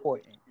that's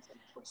important.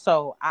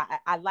 So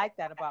I like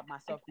that about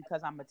myself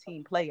because I'm a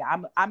team player.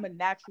 I'm a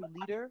natural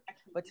leader,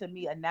 but to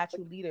me, a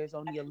natural leader is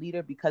only a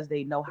leader because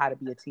they know how to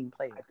be a team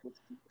player.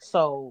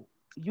 So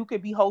you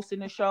could be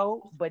hosting a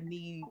show, but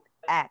need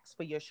acts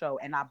for your show,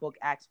 and I book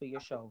acts for your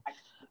show.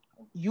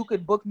 You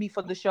could book me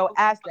for the show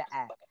as the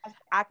act.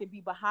 I could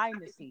be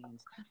behind the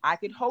scenes. I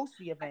could host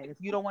the event if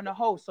you don't want to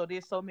host. So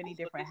there's so many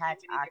different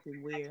hats I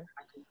can wear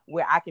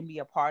where I can be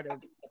a part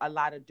of a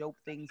lot of dope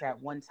things at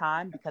one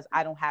time because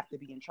I don't have to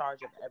be in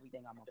charge of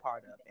everything I'm a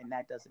part of, and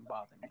that doesn't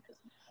bother me.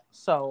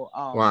 So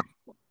Wow.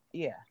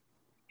 yeah.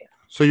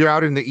 So you're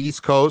out in the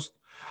East Coast.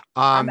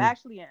 I'm Um,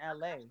 actually in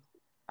LA.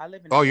 I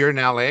live in oh, LA. you're in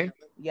LA?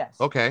 Yes.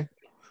 Okay.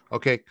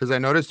 Okay. Because I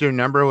noticed your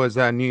number was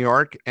New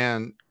York,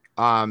 and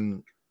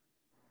um,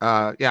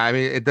 yeah, I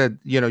mean,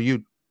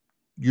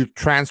 you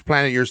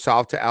transplanted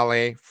yourself to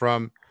LA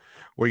from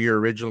where you're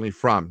originally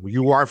from.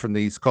 You are from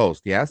the East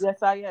Coast, yes?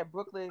 Yes, I am.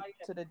 Brooklyn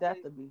to the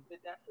death of me.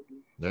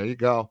 There you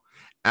go.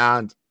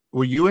 And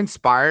were you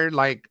inspired?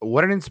 Like,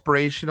 what an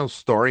inspirational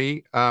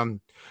story.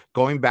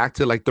 Going back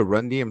to like the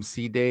Run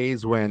DMC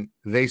days when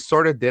they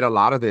sort of did a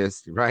lot of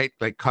this, right?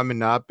 Like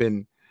coming up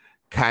and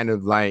kind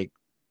of like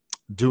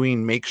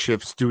doing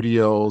makeshift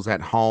studios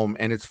at home.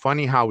 And it's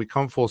funny how we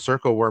come full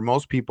circle where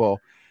most people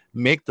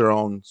make their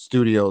own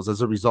studios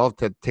as a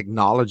result of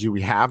technology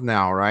we have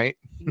now, right?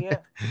 Yeah.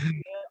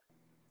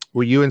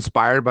 Were you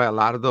inspired by a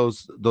lot of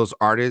those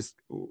artists,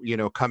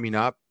 coming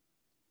up?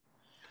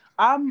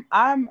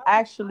 I'm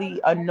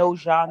actually a no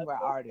genre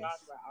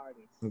artist.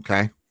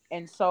 Okay.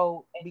 And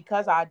so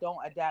because I don't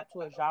adapt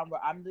to a genre,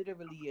 I'm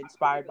literally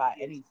inspired by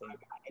anything.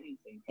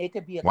 It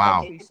could be a Wow.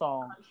 country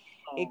song.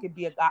 It could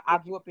be I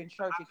grew up in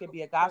church. It could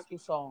be a gospel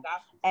song.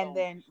 And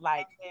then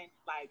like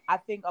I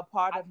think a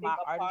part of my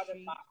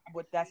artistry,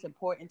 what that's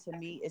important to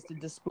me is to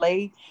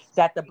display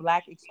that the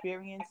Black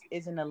experience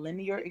isn't a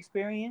linear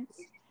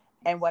experience.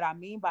 And what I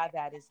mean by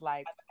that is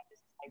like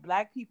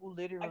Black people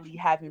literally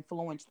have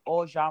influenced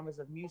all genres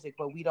of music,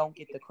 but we don't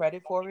get the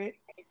credit for it.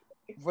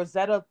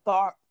 Rosetta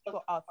Tharpe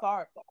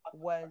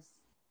was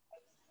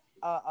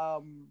a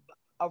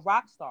a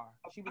rock star.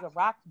 She was a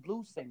rock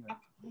blues singer.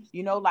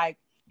 Like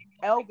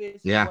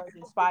Elvis Yeah. was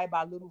inspired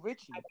by Little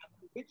Richie.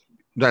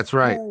 That's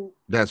right. who,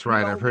 That's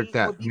right. I've heard would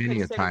that be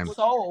many a considered time.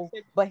 soul,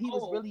 but he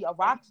was really a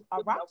rock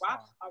star.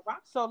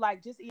 So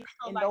like just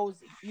in those,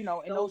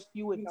 in those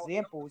few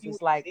examples,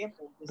 it's like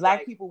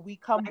black people, we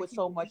come with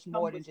so much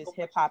more than just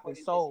hip hop and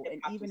soul.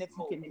 And even if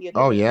you can hear the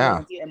Oh yeah.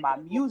 influence in my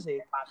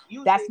music,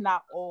 that's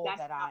not all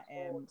that I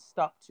am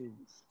stuck to.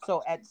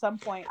 So at some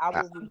point I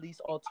Uh, will release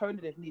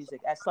alternative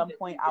music. At some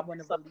point I want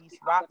to release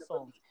rock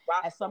songs.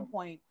 At some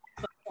point,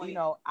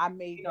 I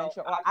may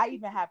venture, or I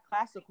even have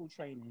classical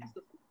training.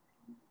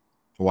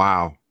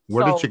 wow.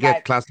 Where did So you get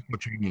like, classical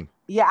training?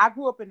 yeah, I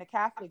grew up in the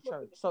Catholic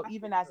church. So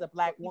even as a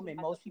black woman,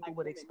 most people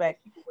would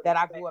expect that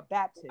I grew up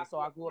Baptist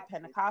or I grew up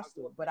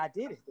Pentecostal, but I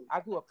didn't. I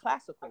grew up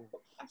classical.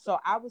 So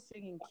I was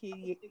singing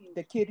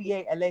the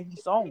Kyrie Eleison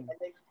song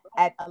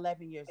at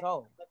 11 years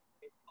old.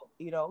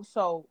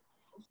 So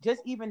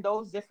just even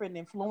those different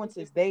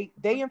influences, they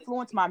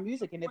influence my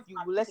music. And if you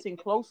listen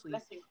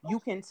closely, you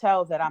can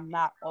tell that I'm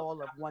not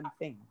all of one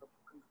thing,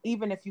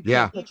 even if you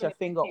Yeah, can't put your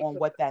finger on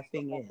what that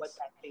thing is.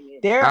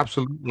 There are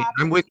absolutely.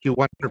 I'm with topics you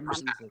in my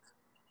 100%. music.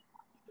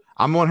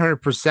 I'm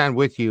 100%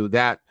 with you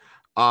that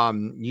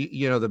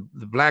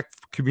the black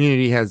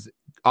community has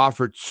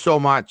offered so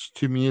much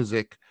to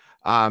music,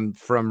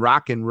 from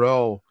rock and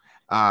roll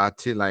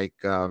to like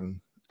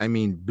I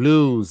mean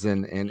blues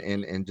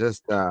and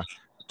just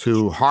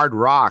to hard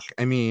rock.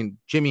 I mean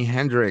Jimi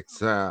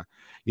Hendrix,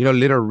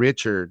 Little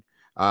Richard,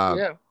 uh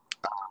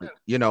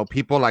Yeah.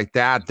 people like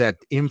that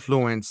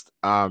influenced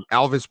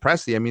Elvis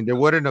Presley. I mean, there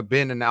wouldn't have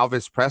been an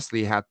Elvis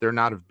Presley had there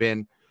not have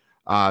been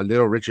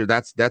Little Richard.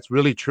 That's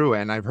really true,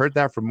 and I've heard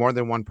that from more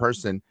than one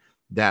person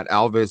that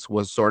Elvis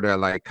was sort of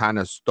like kind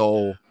of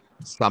stole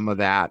some of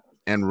that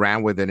and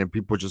ran with it, and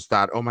people just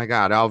thought, oh my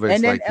God, And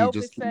Elvis, then like he Elvis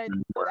just said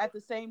at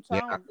the same yeah,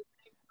 time,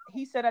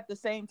 he said at the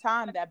same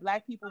time that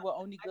black people were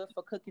only good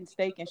for cooking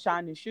steak and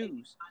shining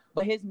shoes.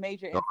 But his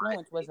major oh,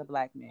 influence was a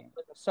black man.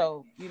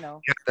 So, yeah,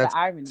 the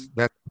irony.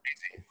 that's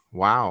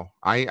wow.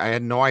 I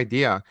had no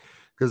idea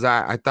because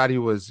I thought he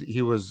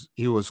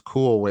was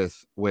cool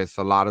with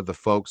a lot of the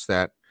folks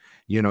that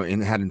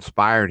had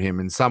inspired him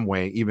in some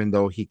way, even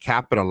though he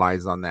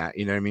capitalized on that.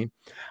 You know what I mean?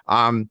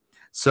 Um,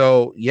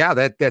 so yeah,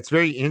 that's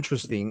very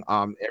interesting.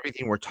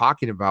 Everything we're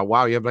talking about.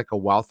 Wow, you have like a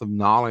wealth of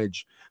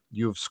knowledge.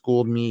 You have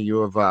schooled me.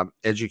 You have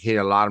educated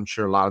a lot. I'm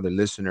sure a lot of the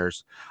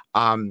listeners.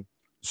 Um,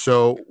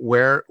 so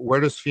where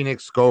does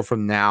Phoenix go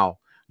from now?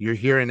 You're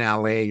here in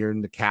LA, you're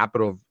in the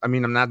capital of, I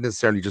mean, I'm not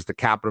necessarily just the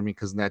capital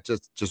because that's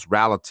just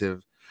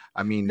relative.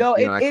 I mean, No,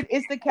 that could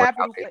it's the be out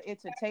capital for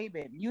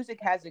entertainment. Music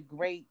has a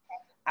great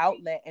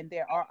outlet, and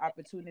there are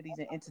opportunities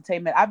in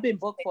entertainment. I've been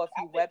booked for a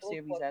few web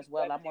series as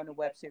well. I'm on a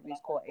web series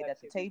called Eight at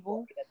the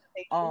Table,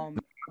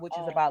 which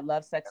is about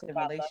love, sex, and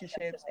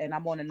relationships. And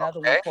I'm on another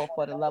one there. called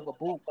For the Love of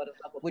Boot,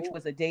 which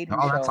was a dating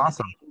Oh, that's show.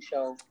 awesome.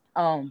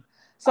 Um,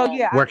 so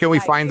yeah, Where can we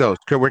find those?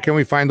 Where can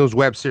we find those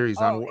web series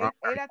oh, on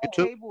eight at the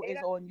YouTube? table is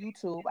on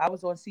YouTube. I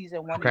was on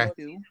season one and Okay,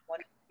 two.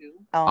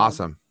 Um,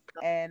 awesome.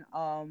 and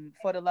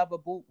For the Love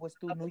of Boot was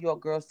through New York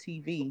Girls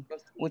TV,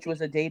 which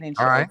was a dating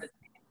All right,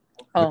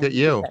 show. look at Which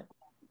you.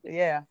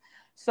 yeah.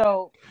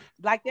 So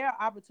like there are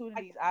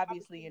opportunities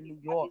obviously in New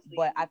York,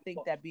 but I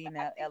think that being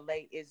at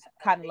LA is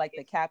kind of like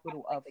the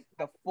capital of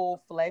the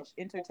full-fledged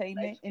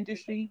entertainment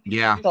industry.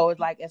 Yeah, So it's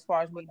like as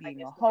far as me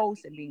being a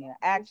host and being an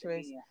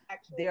actress,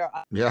 there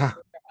are yeah.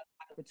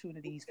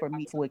 opportunities for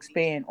me to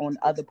expand on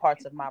other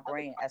parts of my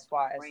brand. As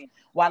far as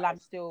while I'm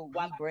still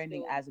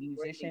rebranding as a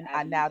musician,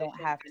 I now don't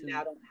have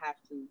to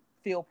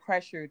feel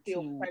pressure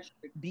to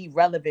be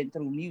relevant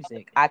through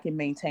music. I can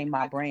maintain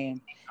my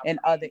brand in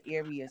other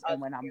areas,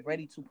 and when I'm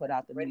ready to put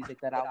out the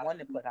music that I want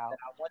to put out,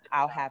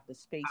 I'll have the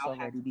space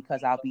already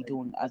because I'll be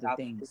doing other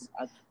things.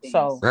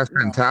 So, That's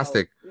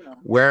fantastic.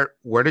 Where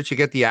did you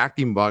get the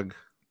acting bug?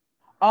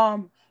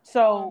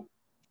 so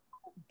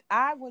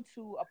I went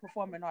to a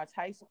performing arts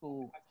high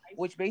school,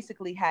 which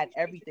basically had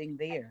everything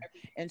there.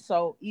 And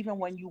so even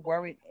when you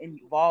weren't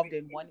involved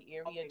in one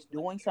area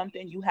doing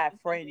something, you had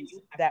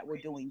friends that were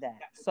doing that.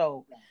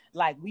 So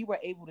like we were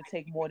able to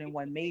take more than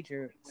one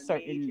major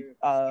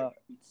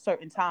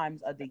certain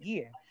times of the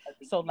year.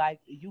 So like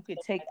you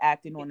could take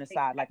acting on the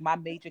side. Like my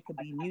major could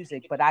be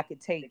music, but I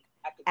could take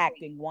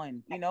acting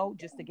one,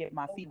 just to get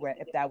my feet wet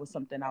if that was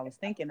something I was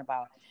thinking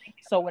about.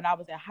 So when I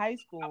was in high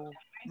school,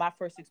 my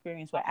first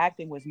experience with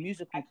acting was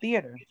musical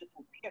theater.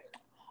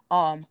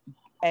 Um,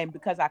 and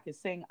because I could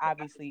sing,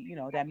 obviously,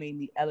 that made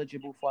me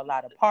eligible for a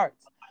lot of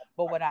parts.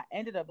 But what I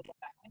ended up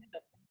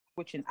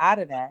switching out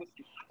of that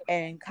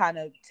and kind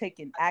of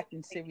taking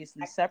acting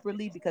seriously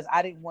separately because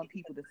I didn't want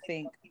people to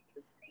think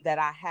that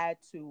I had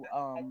to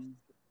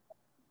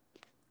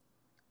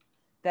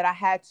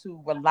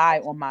rely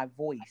on my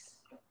voice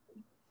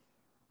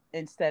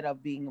instead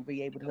of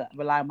be able to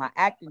rely on my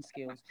acting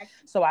skills.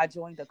 So I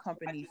joined a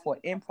company for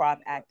improv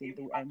acting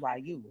through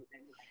NYU.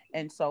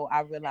 And so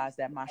I realized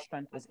that my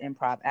strength was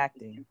improv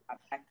acting.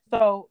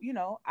 So,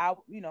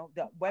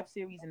 the web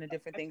series and the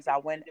different things I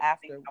went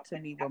after to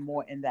me were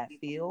more in that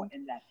field.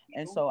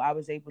 And so I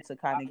was able to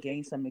kind of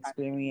gain some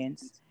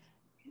experience,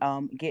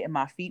 getting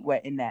my feet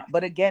wet in that.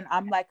 But again,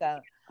 I'm like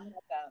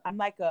I'm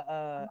like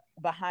a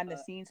behind the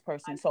scenes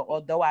person. So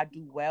although I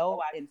do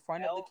well in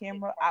front of the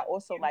camera, I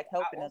also like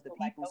helping other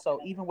people. So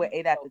even with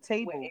Eight at the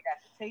Table,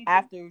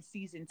 after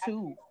season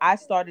 2, I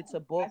started to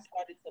book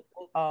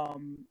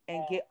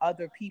and get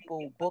other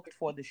people booked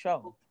for the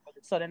show.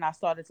 So then I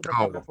started to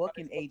become a Oh,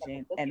 booking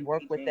agent and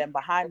work with them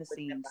behind the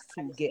scenes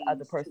to get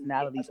other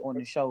personalities on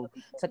the show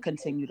to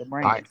continue the I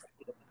brand.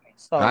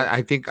 So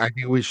I think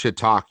we should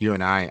talk, you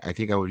and I. I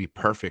think I would be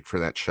perfect for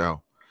that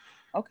show.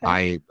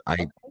 okay. I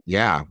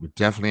yeah, we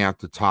definitely have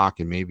to talk,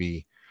 and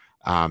maybe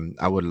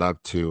I would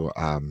love to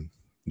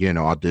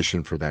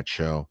audition for that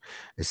show.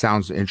 It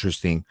sounds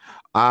interesting.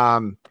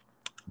 Um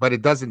but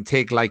it doesn't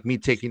take like me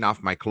taking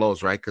off my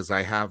clothes, right? Because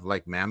I have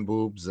like man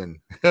boobs and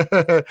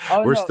Oh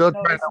we're no, still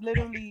no, trying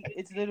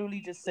it's literally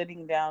just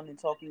sitting down and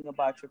talking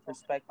about your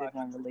perspective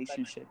on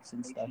relationships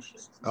and stuff.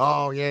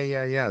 oh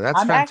yeah.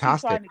 That's I'm actually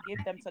fantastic. trying to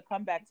get them to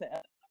come back to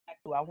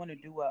LA. I want to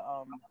do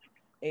a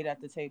Eight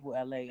at the Table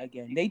LA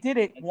again. They did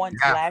it once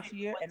Yeah. last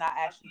year, and I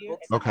actually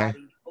booked Okay.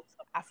 somebody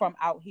from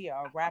out here,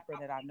 a rapper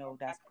that I know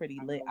that's pretty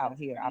lit out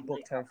here. I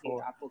booked her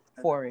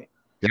for it.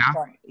 Yeah.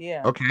 But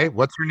yeah, Okay.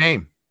 What's her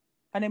name?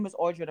 her name is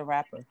Audra the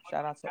rapper.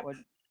 Shout out to Audra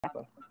the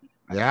rapper.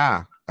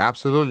 Yeah,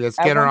 absolutely. Let's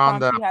At get her one on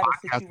time, the she had a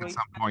podcast at situation.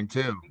 some point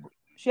too.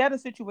 She had a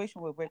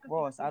situation with Rick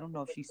Ross. I don't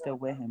know if she's still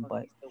with him,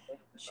 but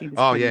she was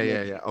Oh pretty yeah,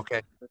 lit. yeah, yeah.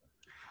 Okay.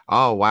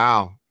 Oh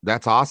wow,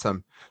 that's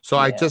awesome. So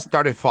I Yeah. just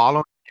started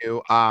following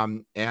you,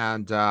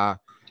 and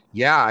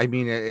yeah, I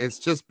mean it's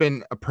just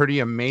been a pretty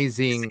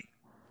amazing,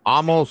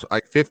 almost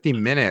like 50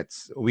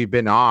 minutes we've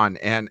been on,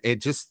 and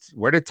it just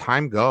where did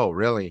time go,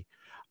 really?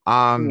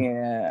 Um,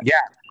 Yeah. yeah,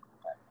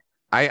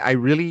 I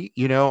really,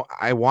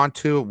 I want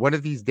to one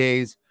of these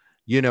days,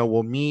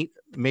 we'll meet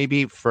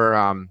maybe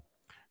for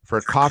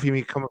coffee.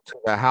 We come up to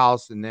the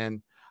house, and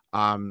then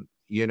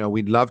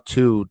we'd love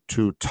to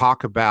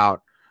talk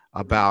about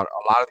a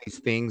lot of these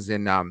things,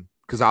 and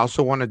because I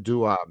also want to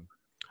do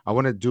I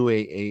want to do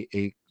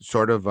a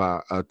sort of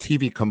a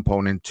TV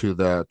component to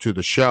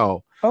the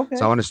show. So I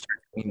Okay. want to start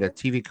doing the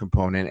TV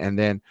component, and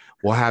then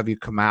we'll have you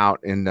come out,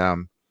 and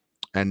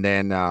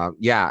then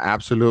yeah,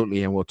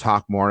 absolutely, and we'll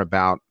talk more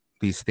about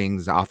these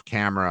things off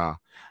camera,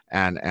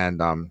 and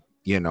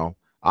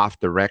off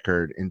the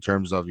record in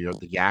terms of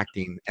the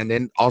acting. And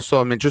then also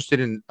I'm interested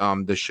in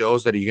the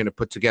shows that you're going to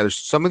put together.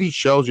 Some of these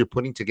shows you're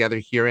putting together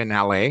here in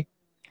LA.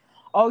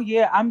 Oh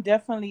yeah, I'm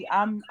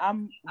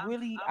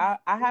really I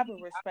have a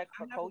respect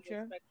for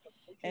culture,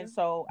 and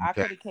so I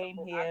Okay. could have came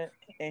here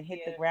and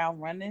hit the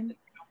ground running,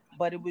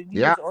 but we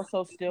Yeah. was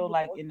also still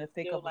like in the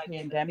thick of a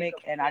pandemic,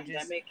 and I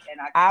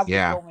was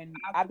Yeah. going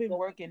I've been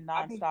working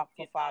nonstop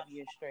for 5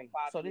 years straight,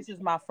 so this is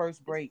my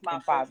first break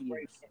in 5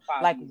 years,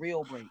 like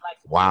real break.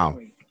 Wow.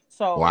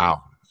 So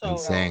Wow.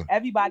 Insane.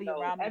 everybody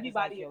around me was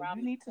like, "Yo,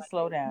 you need to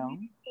slow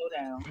down.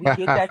 We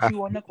get that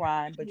you on the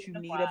grind, but you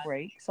need a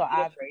break." So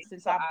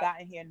since I've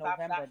gotten here in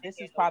November,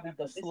 this is probably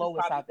the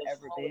slowest I've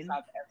ever been.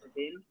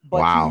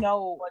 But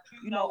Wow.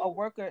 a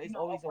worker is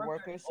always a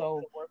worker.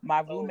 So my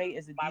roommate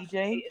is a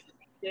DJ.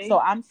 So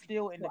I'm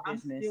still in the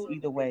business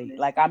either way.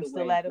 Like I'm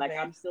still at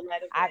events.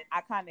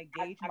 I kind of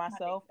gauge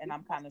myself and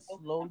I'm kind of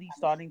slowly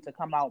starting to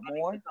come out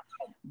more.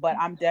 But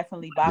I'm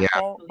definitely Yeah.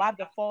 by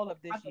the fall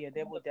of this year,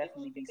 there will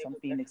definitely be some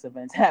Phoenix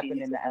events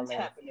happening in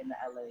LA.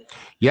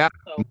 Yeah.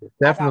 I got a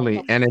Definitely.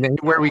 couple And in things in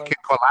the anywhere we can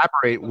works.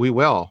 collaborate, we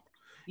will.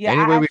 Yeah,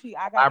 Anywhere we can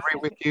I got to collaborate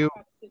sip with you.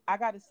 I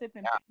got to sip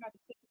and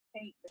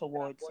paint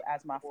towards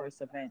as my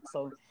first event.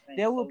 So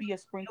there will be a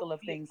sprinkle of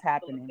things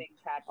happening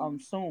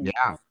soon.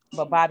 Yeah.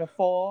 But by the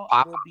fall,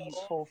 Uh, we'll be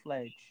full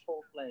fledged.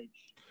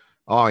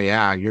 Oh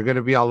yeah, you're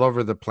gonna be all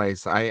over the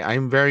place.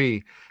 I'm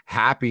very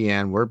happy,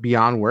 and we're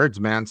beyond words,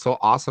 man. So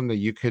awesome that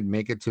you could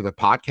make it to the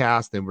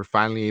podcast, and we're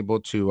finally able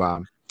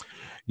to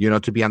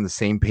be on the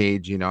same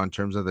page, in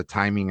terms of the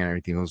timing and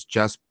everything. It was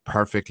just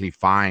perfectly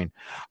fine.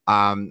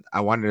 I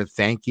wanted to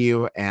thank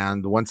you,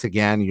 and once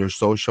again, your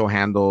social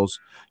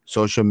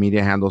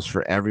media handles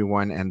for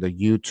everyone, and the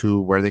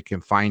YouTube where they can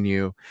find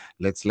you.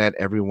 Let's let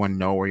everyone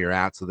know where you're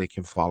at so they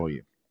can follow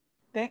you.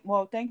 Thank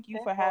you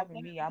for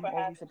having me. I'm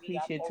always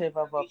appreciative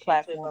of a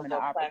platform and an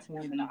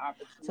opportunity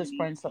to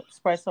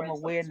spread some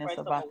awareness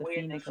about the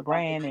Phoenix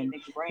brand and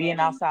being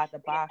outside the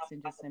box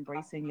and just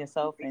embracing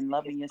yourself and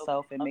loving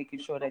yourself and making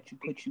sure that you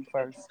put you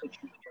first.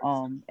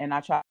 And I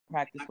try to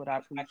practice what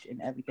I preach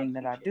in everything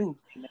that I do.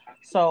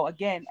 So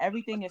again,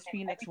 everything is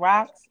Phoenix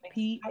Rocks,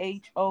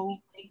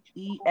 PHOENIXX.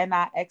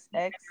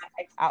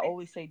 I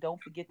always say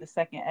don't forget the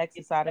second X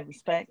is out of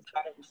respect.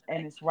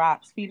 And it's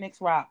Rocks,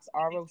 Phoenix Rocks,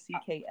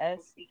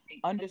 ROCKS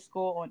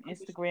underscore on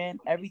Instagram.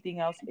 Everything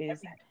else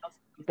is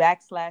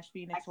 /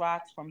 Phoenix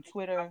Rocks from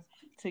Twitter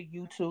to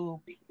YouTube.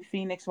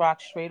 Phoenix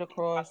Rocks straight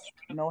across.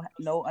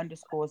 No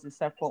underscores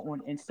except for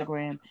on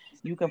Instagram.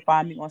 You can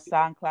find me on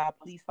SoundCloud.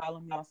 Please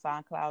follow me on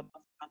SoundCloud.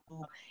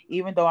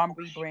 Even though I'm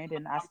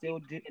rebranding, I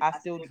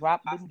still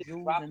drop little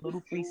jewels and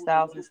little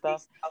freestyles and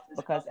stuff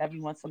because every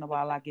once in a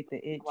while I get the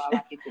itch.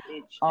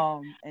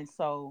 And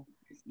so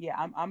yeah,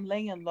 I'm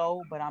laying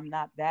low, but I'm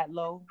not that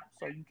low.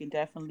 So you can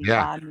definitely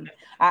Yeah. find me.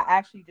 I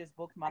actually just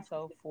booked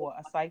myself for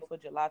a cipher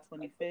July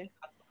 25th.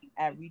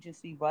 at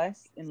Regency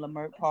West in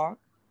Leimert Park.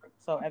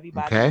 So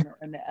everybody Okay.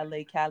 in the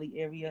LA Cali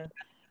area,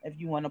 if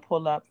you want to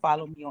pull up,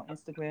 follow me on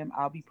Instagram.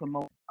 I'll be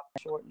promoting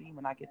shortly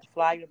when I get the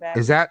flyer back.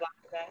 Is that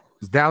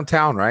it's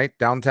downtown, right?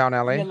 Downtown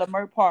Yeah, LA?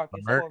 Leimert Park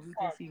is Alert. called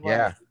Regency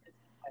Yeah. West.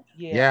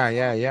 Yeah.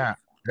 Yeah.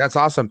 That's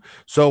awesome.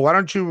 So why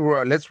don't you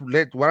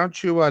why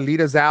don't you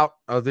lead us out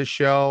of this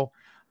show?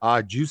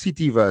 Juicy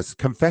Divas,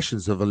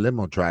 Confessions of a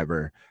Limo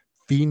Driver,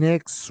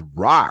 Phoenixx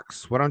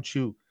Rocks. Why don't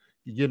you,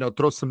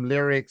 throw some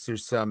lyrics or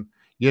some,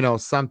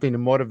 something to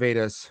motivate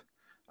us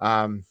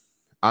um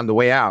on the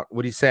way out?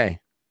 What do you say?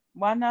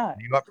 Why not?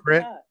 You up for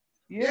it?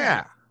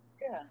 Yeah.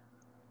 Yeah.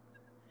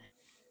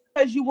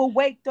 Because you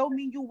awake don't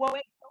mean you woke.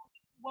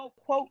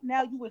 Quote,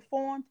 now you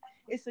informed.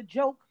 It's a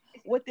joke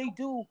what they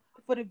do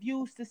for the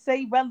views to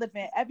say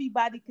relevant.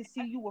 Everybody can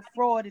see you a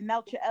fraud and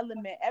out your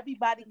element.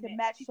 Everybody can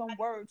match some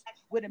words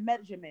with a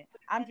measurement.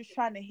 I'm just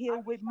trying to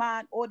heal with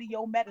mind,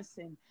 audio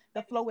medicine.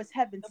 The flow is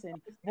heaven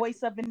sent,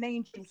 voice of an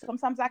angel.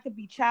 Sometimes I could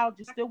be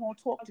childish, still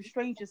won't talk to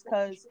strangers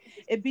because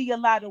it be a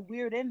lot of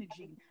weird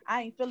energy.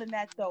 I ain't feeling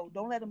that though.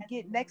 Don't let them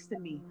get next to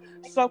me.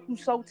 Circle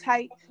so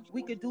tight,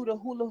 we could do the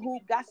hula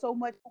hoop. Got so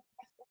much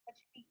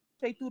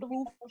straight through the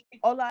roof.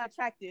 All I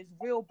attract is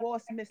real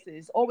boss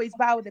misses. Always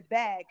bow the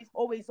bag,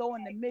 always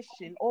on the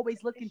mission,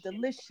 always looking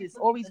delicious,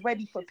 always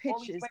ready for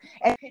pitches.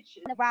 And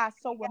rise,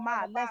 so am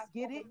I. Let's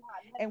get it.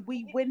 And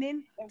we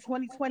winning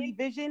 2020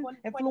 vision,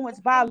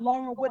 influenced by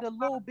Lauren with a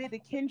little bit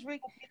of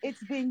Kendrick.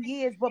 It's been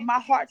years, but my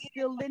heart's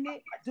still in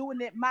it,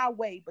 doing it my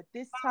way. But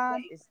this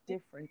time it's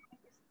different.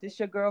 This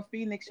your girl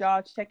Phoenixx,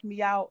 y'all. Check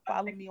me out.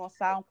 Follow me on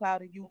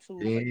SoundCloud and YouTube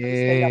so you can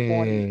stay up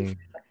on it. Dang.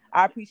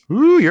 I appreciate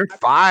Ooh, you're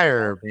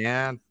fire,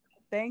 man.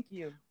 Thank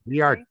you.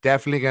 We're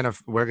definitely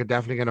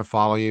gonna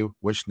follow you.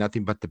 Wish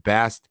nothing but the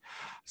best.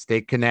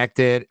 Stay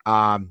connected.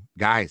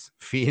 Guys,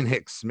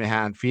 Phoenixx,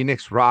 man.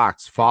 Phoenixx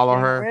rocks. It's Follow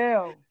been her.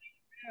 real.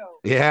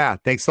 Yeah.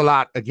 Thanks a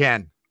lot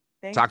again.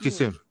 Thank Talk to you you.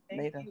 soon.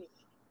 Later.